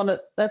that's one of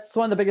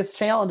the biggest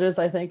challenges,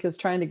 I think, is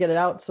trying to get it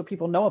out so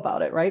people know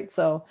about it, right?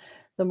 So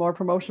the more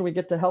promotion we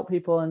get to help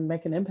people and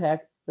make an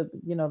impact,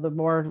 the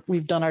more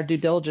we've done our due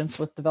diligence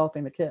with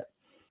developing the kit.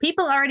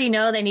 People already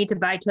know they need to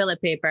buy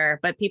toilet paper,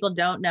 but people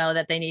don't know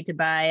that they need to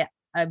buy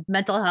a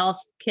mental health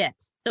kit.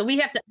 So we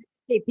have to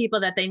educate people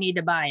that they need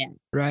to buy it.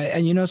 Right.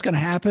 And you know what's going to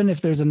happen if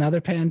there's another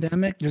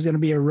pandemic? There's going to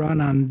be a run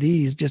on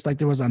these, just like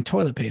there was on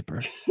toilet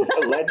paper.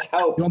 Let's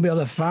hope. You won't be able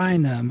to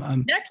find them.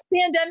 Next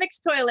pandemic's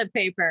toilet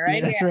paper,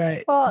 right? That's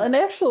right. Well, and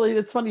actually,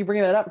 it's funny you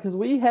bring that up, because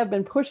we have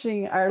been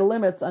pushing our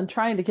limits on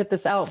trying to get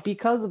this out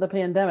because of the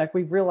pandemic.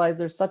 We've realized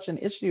there's such an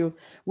issue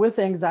with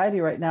anxiety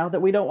right now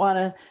that we don't want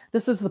to,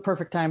 this is the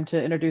perfect time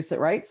to introduce it,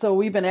 right? So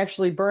we've been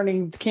actually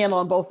burning the candle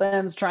on both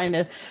ends, trying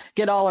to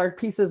get all our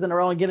pieces in a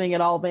row and getting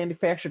it all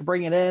manufactured,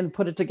 bring it in,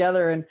 put it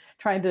together, and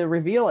trying to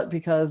reveal it,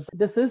 because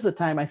this is the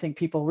time I think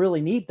people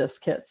really need this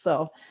kit.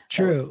 So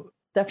True.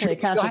 Definitely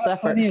a conscious You'll have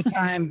effort. plenty of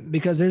time,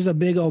 because there's a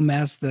big old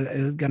mess that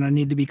is going to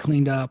need to be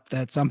cleaned up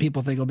that some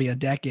people think will be a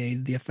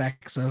decade. The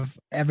effects of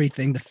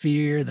everything, the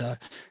fear, the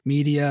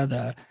media,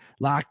 the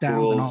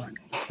lockdowns, and all that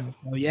kind of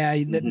stuff. So yeah,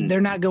 they're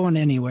not going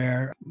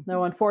anywhere.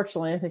 No,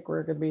 unfortunately, I think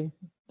we're going to be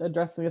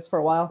addressing this for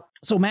a while.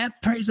 So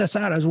Matt prays us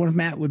out. I was wondering if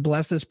Matt would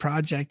bless this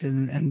project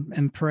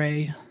and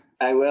pray.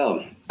 I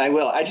will.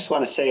 I just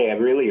want to say I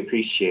really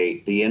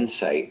appreciate the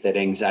insight that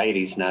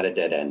anxiety is not a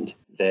dead end,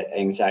 that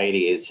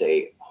anxiety is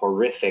a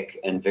horrific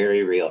and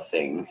very real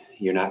thing.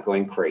 You're not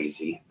going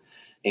crazy.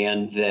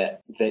 And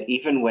that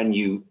even when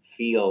you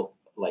feel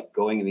like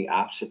going in the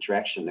opposite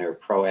direction, there are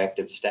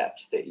proactive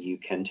steps that you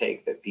can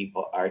take, that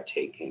people are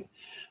taking.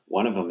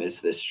 One of them is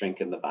this Shrink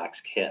in the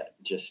Box kit.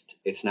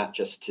 It's not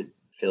just to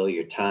fill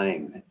your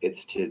time,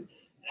 it's to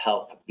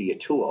help be a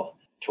tool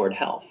toward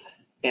health.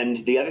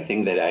 And the other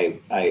thing that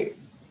I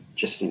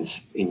just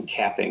in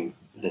capping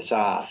this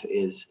off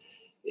is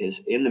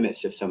in the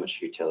midst of so much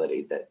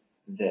futility, that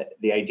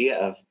the idea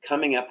of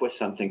coming up with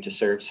something to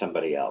serve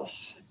somebody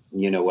else,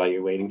 while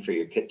you're waiting for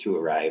your kit to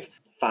arrive,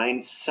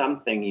 find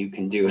something you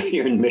can do. If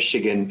you're in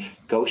Michigan,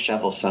 go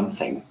shovel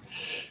something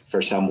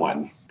for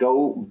someone.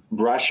 Go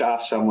brush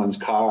off someone's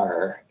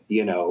car,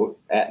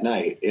 at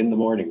night, in the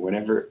morning,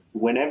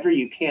 whenever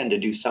you can, to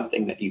do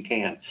something that you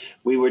can.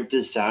 We were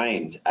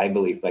designed, I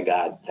believe, by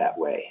God that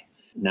way,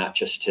 not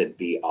just to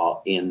be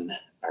all in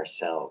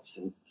ourselves,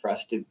 and for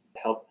us to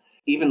help.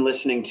 Even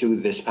listening to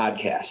this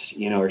podcast,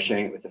 or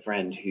sharing it with a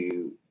friend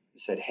who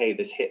said, hey,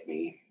 this hit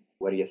me.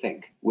 What do you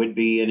think? Would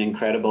be an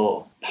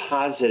incredible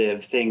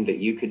positive thing that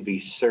you could be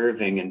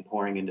serving and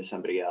pouring into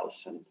somebody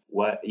else. And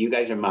what you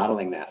guys are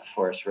modeling that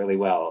for us really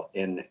well,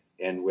 and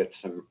with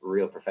some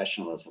real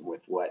professionalism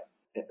with what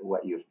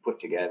you've put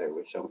together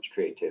with so much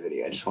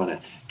creativity. I just want to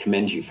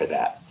commend you for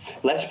that.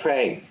 Let's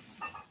pray.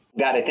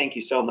 God, I thank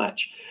you so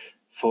much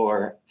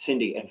for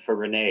Cindy and for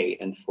Renee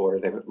and for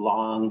their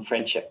long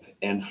friendship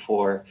and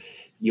for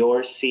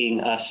your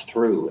seeing us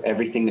through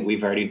everything that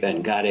we've already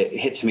been. God, it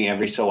hits me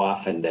every so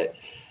often that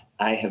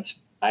I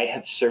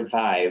have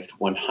survived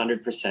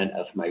 100%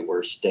 of my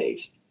worst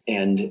days.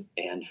 And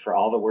for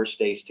all the worst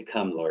days to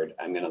come, Lord,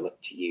 I'm going to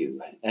look to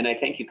you. And I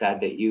thank you,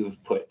 God, that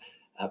you've put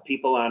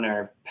people on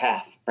our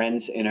path,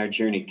 friends in our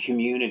journey,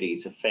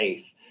 communities of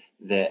faith,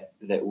 that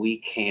we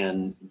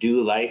can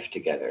do life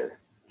together,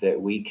 that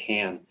we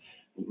can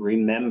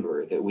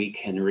remember, that we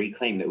can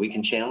reclaim, that we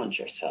can challenge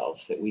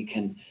ourselves, that we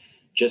can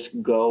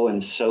just go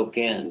and soak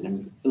in.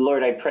 And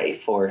Lord, I pray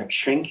for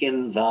shrink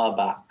in the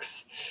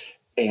box.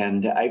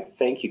 And I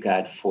thank you,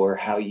 God, for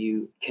how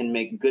you can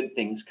make good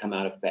things come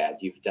out of bad.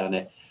 You've done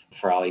it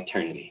for all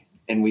eternity.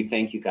 And we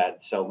thank you, God,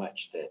 so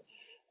much that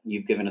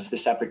you've given us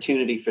this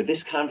opportunity for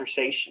this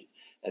conversation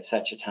at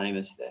such a time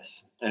as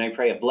this. And I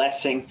pray a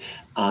blessing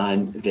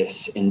on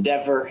this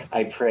endeavor.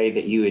 I pray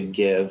that you would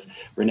give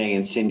Renee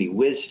and Cindy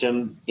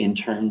wisdom in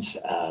terms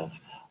of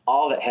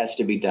all that has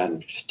to be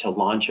done to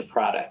launch a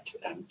product,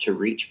 to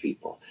reach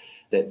people,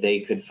 that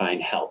they could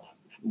find help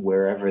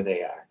wherever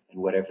they are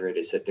and whatever it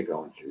is that they're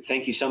going through.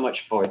 Thank you so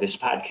much for this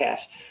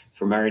podcast,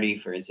 for Marty,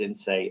 for his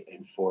insight,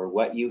 and for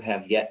what you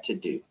have yet to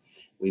do.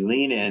 We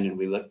lean in and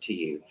we look to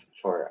you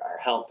for our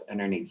help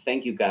and our needs.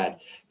 Thank you, God,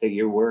 that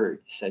your word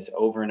says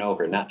over and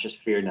over, not just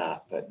fear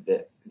not, but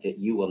that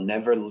you will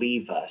never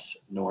leave us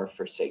nor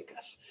forsake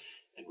us.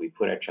 And we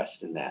put our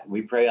trust in that.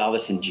 We pray all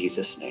this in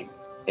Jesus' name.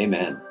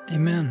 Amen.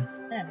 Amen.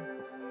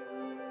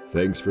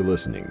 Thanks for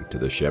listening to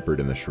the Shepherd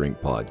and the Shrink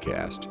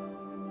podcast.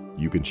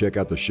 You can check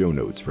out the show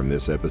notes from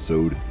this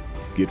episode,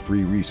 get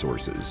free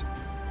resources,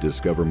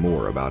 discover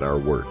more about our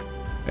work,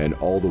 and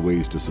all the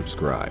ways to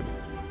subscribe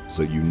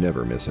so you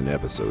never miss an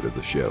episode of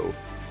the show.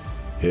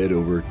 Head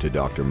over to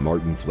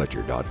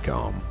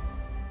drmartinfletcher.com.